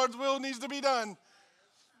where the Lord's will needs to be done.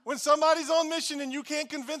 When somebody's on mission and you can't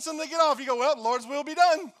convince them to get off, you go, well, the Lord's will be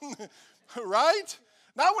done. Right?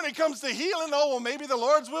 Not when it comes to healing. Oh, well, maybe the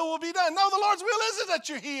Lord's will be done. No, the Lord's will isn't that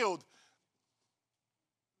you're healed.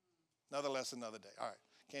 Another lesson, another day. All right.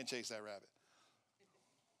 Can't chase that rabbit.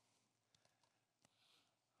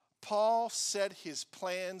 Paul set his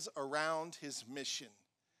plans around his mission.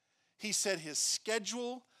 He set his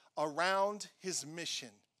schedule around his mission.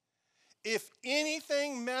 If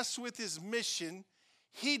anything messed with his mission,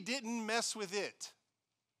 he didn't mess with it.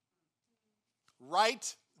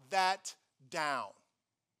 Write that down.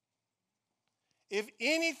 If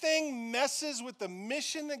anything messes with the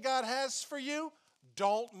mission that God has for you,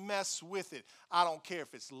 don't mess with it. I don't care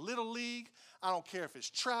if it's Little League. I don't care if it's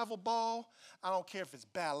travel ball. I don't care if it's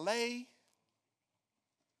ballet.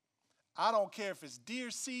 I don't care if it's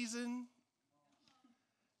deer season.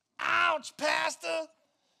 Ouch, Pastor.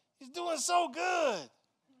 He's doing so good.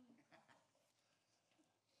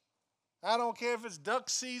 I don't care if it's duck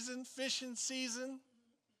season, fishing season.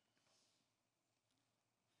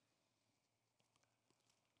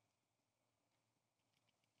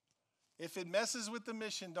 If it messes with the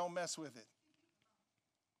mission, don't mess with it.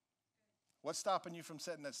 What's stopping you from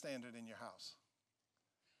setting that standard in your house?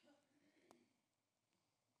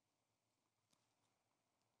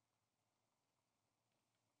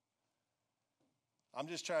 I'm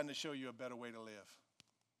just trying to show you a better way to live.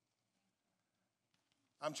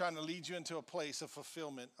 I'm trying to lead you into a place of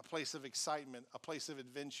fulfillment, a place of excitement, a place of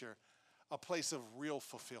adventure, a place of real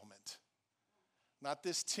fulfillment. Not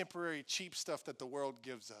this temporary, cheap stuff that the world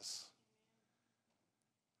gives us.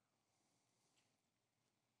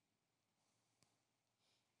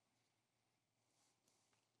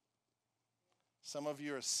 Some of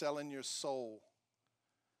you are selling your soul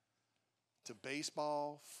to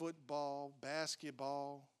baseball, football,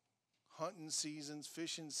 basketball, hunting seasons,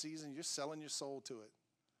 fishing season. You're selling your soul to it.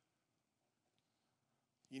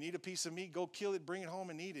 You need a piece of meat, go kill it, bring it home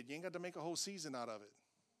and eat it. You ain't got to make a whole season out of it.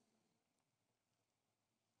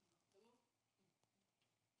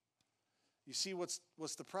 You see, what's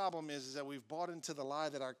the problem is that we've bought into the lie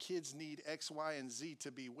that our kids need X, Y, and Z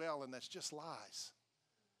to be well, and that's just lies.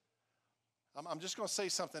 I'm just going to say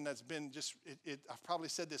something that's been I've probably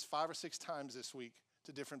said this 5 or 6 times this week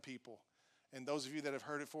to different people. And those of you that have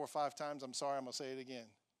heard it 4 or 5 times, I'm sorry, I'm going to say it again.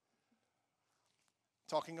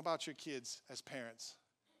 Talking about your kids as parents.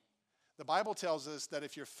 The Bible tells us that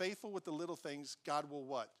if you're faithful with the little things, God will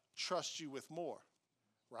what? Trust you with more,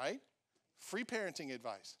 right? Free parenting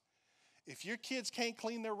advice. If your kids can't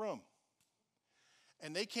clean their room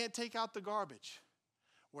and they can't take out the garbage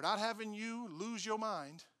without having you lose your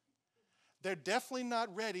mind, they're definitely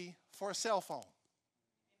not ready for a cell phone. Amen.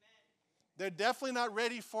 They're definitely not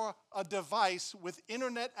ready for a device with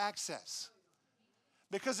internet access.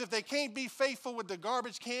 Because if they can't be faithful with the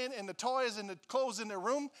garbage can and the toys and the clothes in their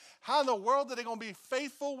room, how in the world are they going to be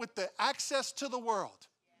faithful with the access to the world?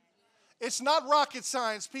 It's not rocket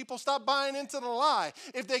science. People, stop buying into the lie.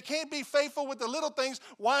 If they can't be faithful with the little things,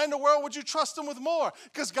 why in the world would you trust them with more?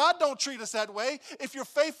 Because God don't treat us that way. If you're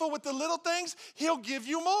faithful with the little things, He'll give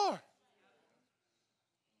you more.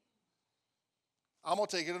 I'm going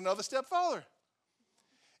to take it another step further.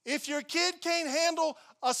 If your kid can't handle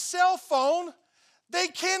a cell phone, they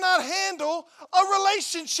cannot handle a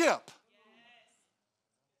relationship.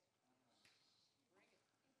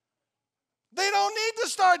 They don't need to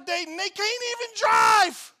start dating. They can't even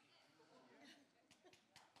drive.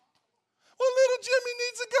 Well, little Jimmy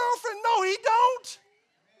needs a girlfriend. No, he don't.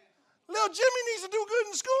 Little Jimmy needs to do good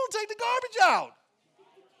in school and take the garbage out.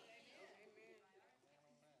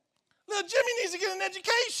 Little Jimmy needs to get an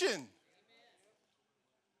education.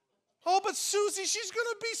 Oh, but Susie, she's going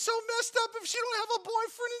to be so messed up if she don't have a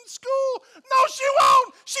boyfriend in school. No, she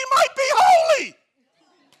won't. She might be holy.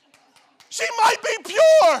 She might be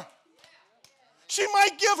pure. She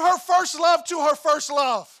might give her first love to her first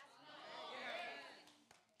love.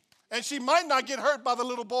 And she might not get hurt by the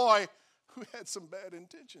little boy who had some bad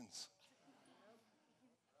intentions.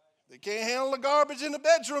 They can't handle the garbage in the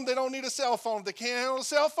bedroom. They don't need a cell phone. If they can't handle a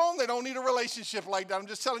cell phone, they don't need a relationship like that. I'm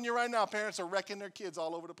just telling you right now, parents are wrecking their kids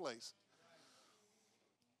all over the place.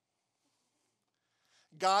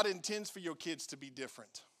 God intends for your kids to be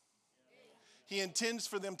different. He intends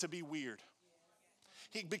for them to be weird.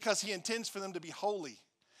 Because He intends for them to be holy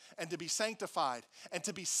and to be sanctified and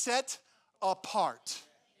to be set apart,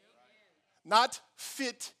 not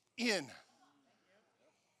fit in.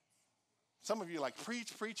 Some of you are like,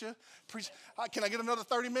 preacher. Can I get another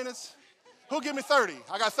 30 minutes? Who'll give me 30?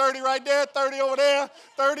 I got 30 right there, 30 over there,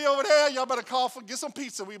 30 over there. Y'all better get some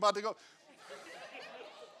pizza. We about to go.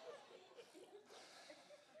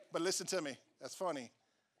 But listen to me. That's funny.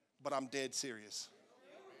 But I'm dead serious.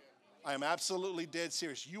 I am absolutely dead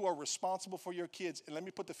serious. You are responsible for your kids. And let me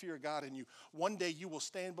put the fear of God in you. One day you will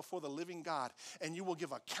stand before the living God and you will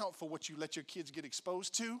give account for what you let your kids get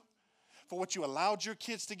exposed to, for what you allowed your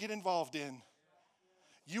kids to get involved in.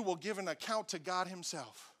 You will give an account to God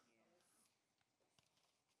Himself.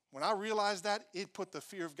 When I realized that, it put the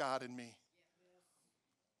fear of God in me.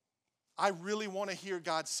 I really want to hear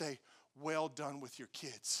God say, well done with your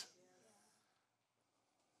kids.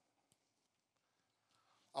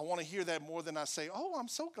 I want to hear that more than I say, oh, I'm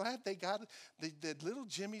so glad they got that little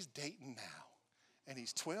Jimmy's dating now. And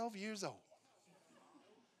he's 12 years old.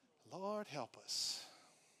 Lord help us.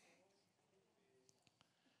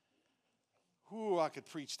 Ooh, I could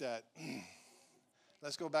preach that.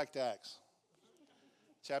 Let's go back to Acts.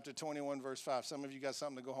 Chapter 21, verse 5. Some of you got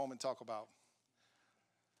something to go home and talk about.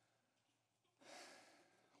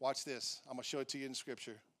 Watch this. I'm going to show it to you in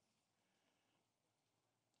Scripture.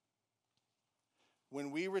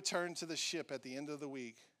 When we returned to the ship at the end of the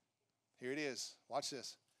week, here it is. Watch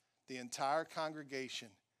this. The entire congregation,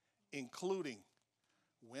 including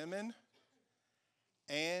women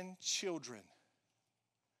and children,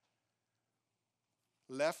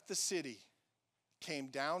 left the city, came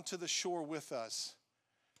down to the shore with us.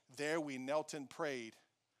 There we knelt and prayed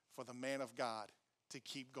for the man of God to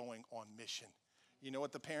keep going on mission. You know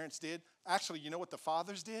what the parents did? Actually, you know what the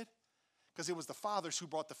fathers did? Because it was the fathers who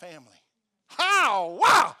brought the family. How?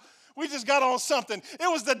 Wow! We just got on something. It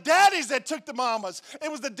was the daddies that took the mamas. It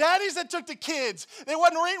was the daddies that took the kids. They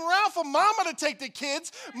wasn't waiting around for mama to take the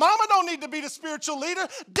kids. Mama don't need to be the spiritual leader.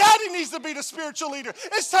 Daddy needs to be the spiritual leader.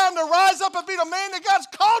 It's time to rise up and be the man that God's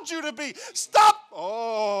called you to be. Stop.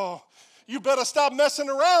 Oh, you better stop messing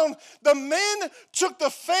around. The men took the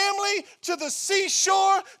family to the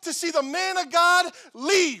seashore to see the man of God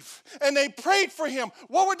leave. And they prayed for him.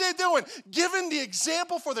 What were they doing? Giving the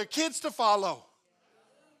example for their kids to follow.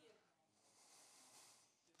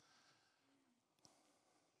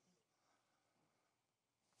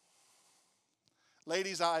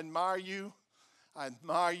 Ladies, I admire you. I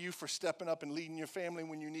admire you for stepping up and leading your family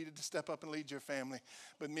when you needed to step up and lead your family.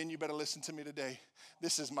 But men, you better listen to me today.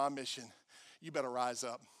 This is my mission. You better rise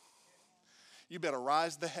up. You better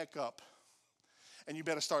rise the heck up. And you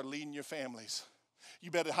better start leading your families.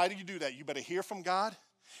 How do you do that? You better hear from God.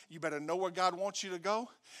 You better know where God wants you to go.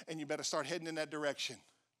 And you better start heading in that direction.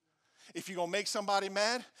 If you're going to make somebody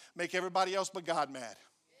mad, make everybody else but God mad.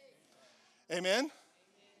 Amen?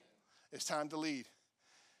 It's time to lead.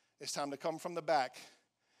 It's time to come from the back.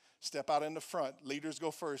 Step out in the front. Leaders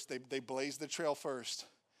go first. They blaze the trail first.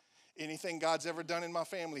 Anything God's ever done in my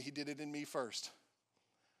family, he did it in me first.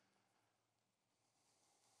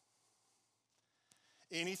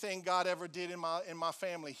 Anything God ever did in my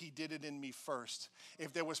family, he did it in me first.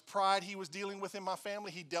 If there was pride he was dealing with in my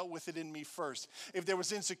family, he dealt with it in me first. If there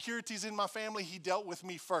was insecurities in my family, he dealt with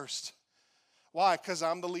me first. Why? Because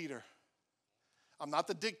I'm the leader. I'm not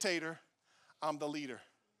the dictator. I'm the leader.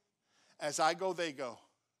 As I go, they go.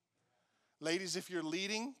 Ladies, if you're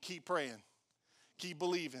leading, keep praying. Keep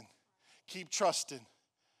believing. Keep trusting.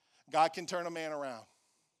 God can turn a man around.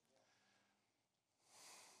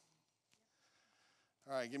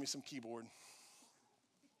 All right, give me some keyboard.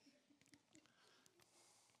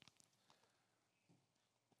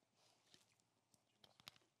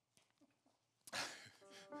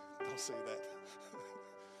 Don't say that.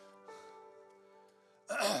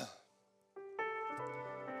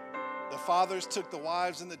 The fathers took the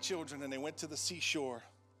wives and the children and they went to the seashore.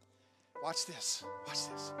 Watch this. Watch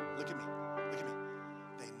this. Look at me. Look at me.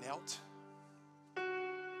 They knelt and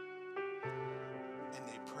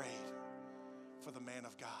they prayed for the man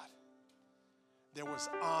of God. There was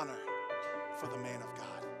honor for the man of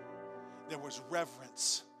God. There was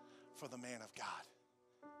reverence for the man of God.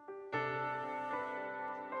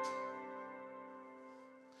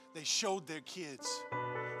 They showed their kids.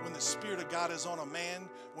 When the Spirit of God is on a man,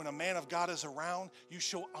 when a man of God is around, you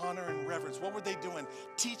show honor and reverence. What were they doing?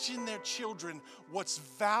 Teaching their children what's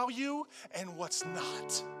value and what's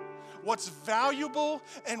not. What's valuable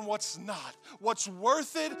and what's not. What's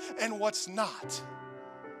worth it and what's not.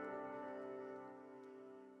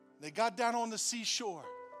 They got down on the seashore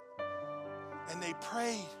and they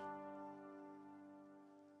prayed.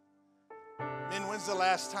 Men, when's the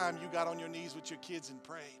last time you got on your knees with your kids and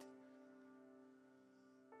prayed?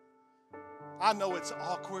 I know it's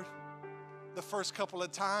awkward the first couple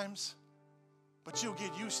of times, but you'll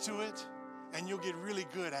get used to it and you'll get really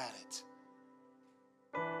good at it.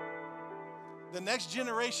 The next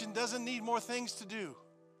generation doesn't need more things to do.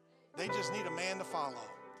 They just need a man to follow.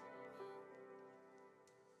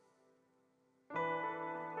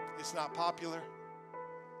 It's not popular.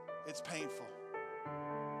 It's painful.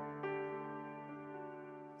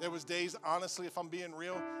 There was days, honestly, if I'm being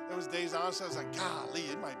real, there was days, honestly, I was like, golly,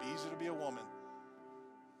 it might be easier to be a woman.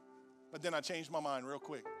 But then I changed my mind real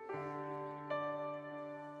quick.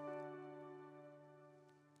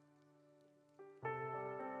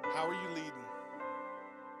 How are you leading?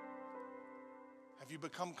 Have you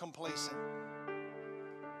become complacent?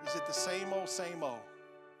 Is it the same old, same old?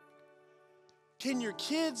 Can your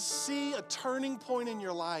kids see a turning point in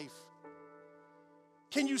your life?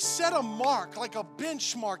 Can you set a mark, like a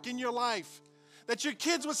benchmark in your life, that your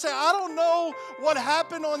kids would say, I don't know what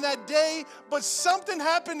happened on that day, but something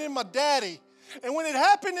happened in my daddy. And when it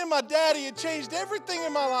happened in my daddy, it changed everything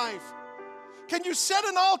in my life. Can you set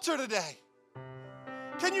an altar today?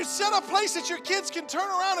 Can you set a place that your kids can turn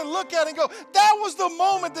around and look at and go, that was the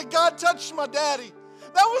moment that God touched my daddy.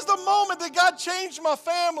 That was the moment that God changed my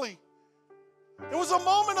family. It was a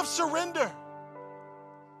moment of surrender.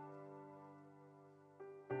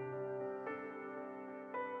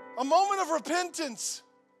 A moment of repentance.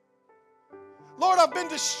 Lord, I've been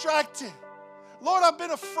distracted. Lord, I've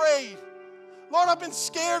been afraid. Lord, I've been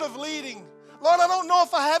scared of leading. Lord, I don't know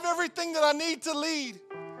if I have everything that I need to lead.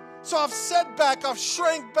 So I've sat back, I've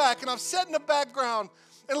shrank back, and I've sat in the background.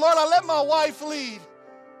 And Lord, I let my wife lead.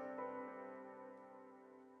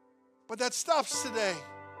 But that stops today.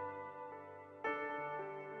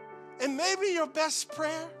 And maybe your best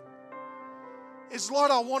prayer is,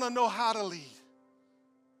 Lord, I want to know how to lead.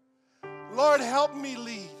 Lord, help me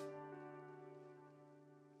lead.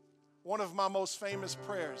 One of my most famous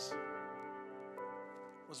prayers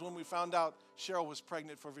was when we found out Cheryl was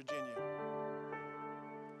pregnant for Virginia.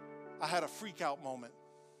 I had a freak out moment.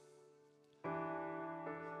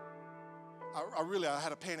 I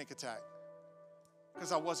had a panic attack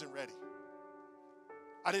because I wasn't ready.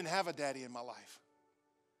 I didn't have a daddy in my life.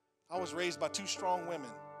 I was raised by two strong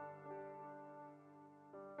women.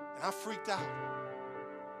 And I freaked out.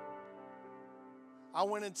 I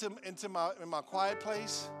went into my quiet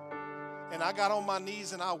place, and I got on my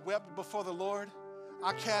knees and I wept before the Lord.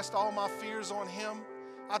 I cast all my fears on him.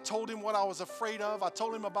 I told him what I was afraid of. I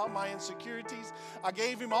told him about my insecurities. I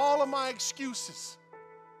gave him all of my excuses.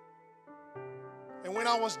 And when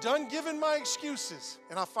I was done giving my excuses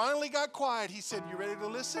and I finally got quiet, he said, "You ready to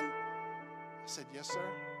listen?" I said, "Yes, sir."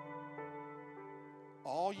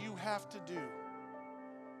 All you have to do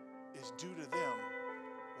is do to them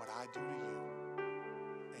what I do to you.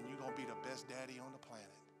 And you're going to be the best daddy on the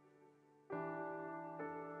planet.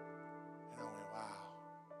 And I went, wow.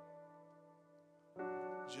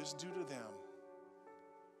 Just do to them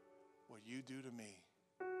what you do to me.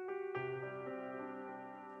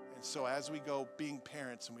 And so as we go being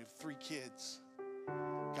parents, and we have 3 kids,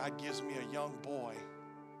 God gives me a young boy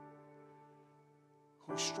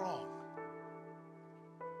who's strong,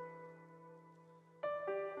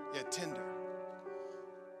 yet tender.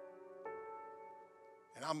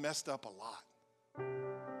 And I messed up a lot.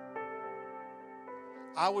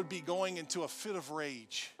 I would be going into a fit of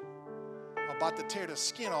rage, about to tear the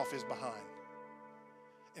skin off his behind.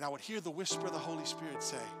 And I would hear the whisper of the Holy Spirit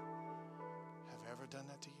say, "Have I ever done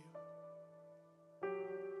that to you?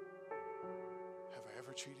 Have I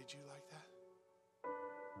ever treated you like that?"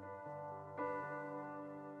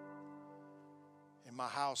 In my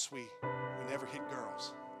house, we never hit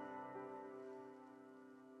girls.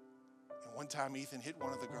 And one time Ethan hit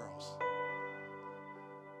one of the girls.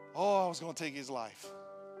 Oh, I was going to take his life.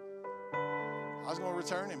 I was going to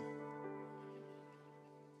return him.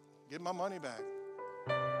 Get my money back.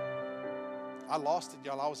 I lost it,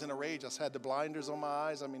 y'all. I was in a rage. I had the blinders on my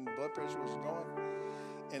eyes. I mean, the blood pressure was going.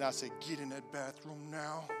 And I said, "Get in that bathroom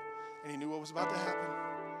now." And he knew what was about to happen.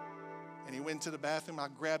 And he went to the bathroom. I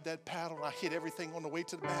grabbed that paddle and I hit everything on the way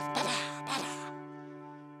to the bathroom.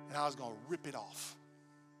 And I was going to rip it off.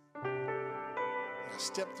 And I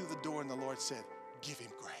stepped through the door and the Lord said, "Give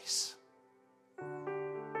him grace."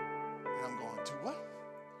 And I'm going, "To what?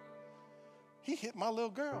 He hit my little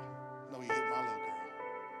girl." "No, he hit my little girl.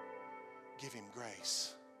 Give him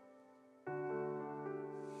grace."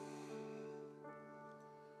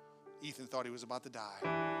 Ethan thought he was about to die.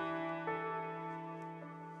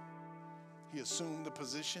 He assumed the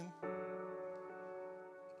position,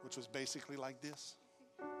 which was basically like this.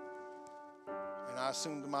 And I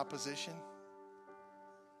assumed my position.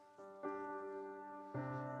 The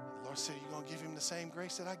Lord said, "You're going to give him the same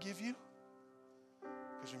grace that I give you?"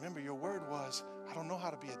 Because remember, your word was, "I don't know how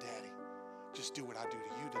to be a daddy. Just do what I do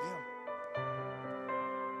to you, to them." I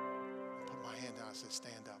put my hand down and said,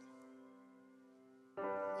 "Stand up."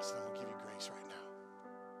 I said, "I'm going to give you grace right now."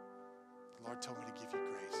 The Lord told me to give you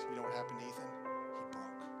grace. You know what happened to Ethan? He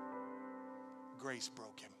broke. Grace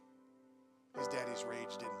broke him. His daddy's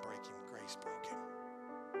rage didn't break him. Grace broke him.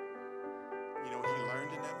 You know what he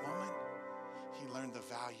learned in that moment? He learned the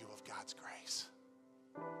value of God's grace.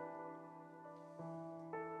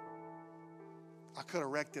 I could have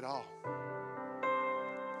wrecked it all.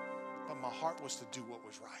 But my heart was to do what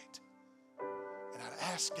was right. And I'd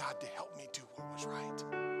ask God to help me do what was right.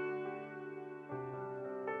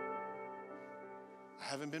 I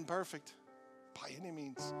haven't been perfect by any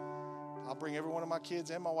means. I'll bring every one of my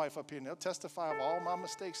kids and my wife up here, and they'll testify of all my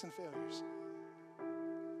mistakes and failures.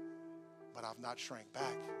 But I've not shrank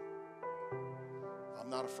back. I'm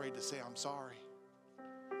not afraid to say I'm sorry.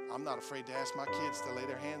 I'm not afraid to ask my kids to lay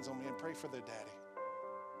their hands on me and pray for their daddy.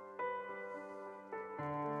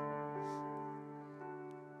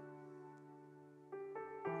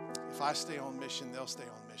 If I stay on mission, they'll stay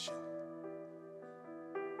on mission.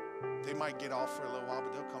 They might get off for a little while,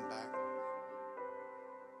 but they'll come back.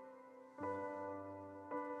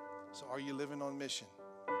 So are you living on mission?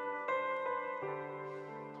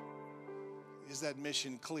 Is that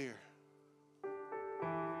mission clear?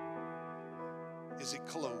 Is it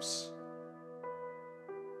close?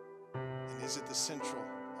 And is it the central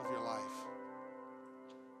of your life?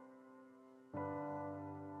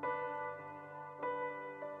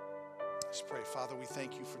 Let's pray. Father, we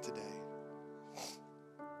thank you for today.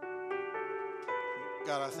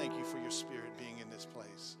 God, I thank you for your Spirit being in this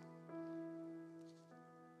place.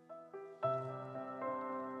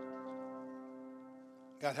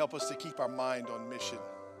 God, help us to keep our mind on mission.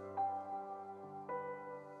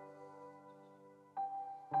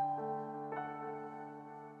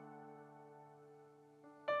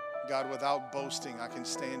 God, without boasting, I can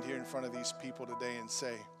stand here in front of these people today and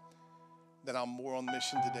say that I'm more on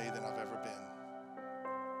mission today than I've ever been.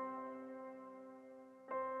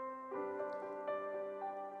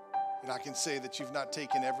 And I can say that you've not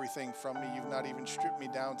taken everything from me. You've not even stripped me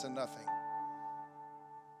down to nothing.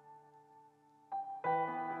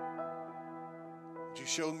 You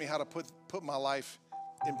showed me how to put my life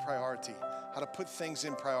in priority, how to put things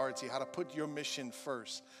in priority, how to put your mission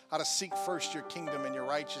first, how to seek first your kingdom and your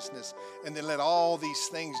righteousness, and then let all these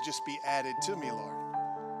things just be added to me, Lord.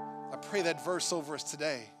 I pray that verse over us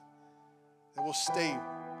today, that we'll stay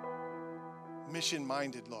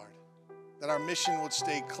mission-minded, Lord, that our mission would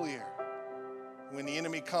stay clear. When the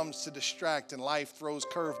enemy comes to distract and life throws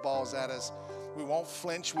curveballs at us, we won't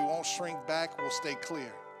flinch, we won't shrink back, we'll stay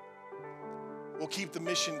clear. We'll keep the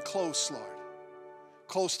mission close, Lord,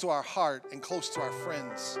 close to our heart and close to our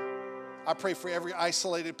friends. I pray for every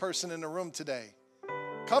isolated person in the room today.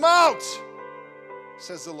 Come out,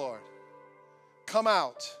 says the Lord. Come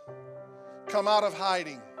out. Come out of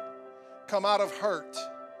hiding. Come out of hurt.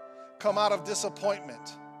 Come out of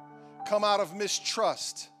disappointment. Come out of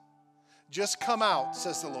mistrust. Just come out,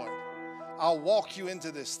 says the Lord. I'll walk you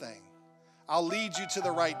into this thing. I'll lead you to the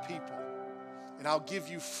right people. And I'll give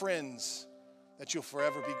you friends that you'll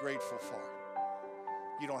forever be grateful for.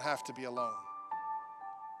 You don't have to be alone.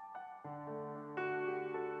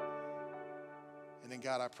 And then,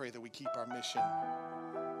 God, I pray that we keep our mission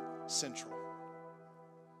central.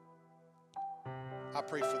 I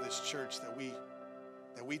pray for this church that we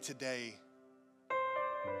today,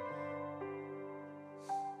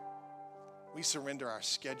 we surrender our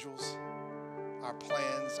schedules, our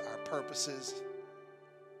plans, our purposes,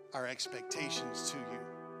 our expectations to you.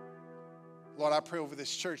 Lord, I pray over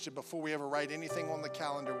this church that before we ever write anything on the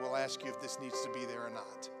calendar, we'll ask you if this needs to be there or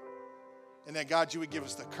not. And that, God, you would give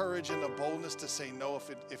us the courage and the boldness to say no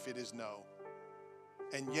if it is no,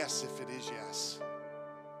 and yes if it is yes.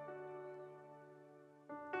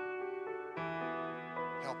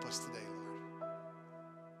 Help us today, Lord.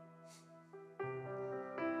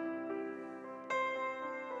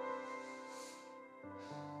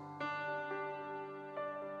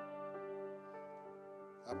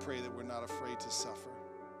 I pray that we're not afraid to suffer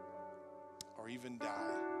or even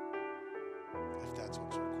die if that's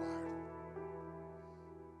what's required.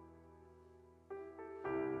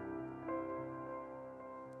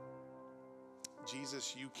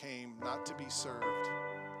 Jesus, you came not to be served,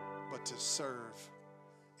 but to serve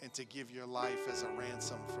and to give your life as a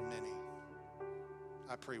ransom for many.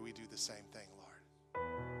 I pray we do the same thing, Lord.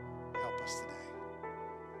 Help us today.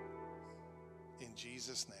 In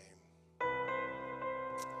Jesus' name.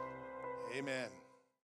 Amen.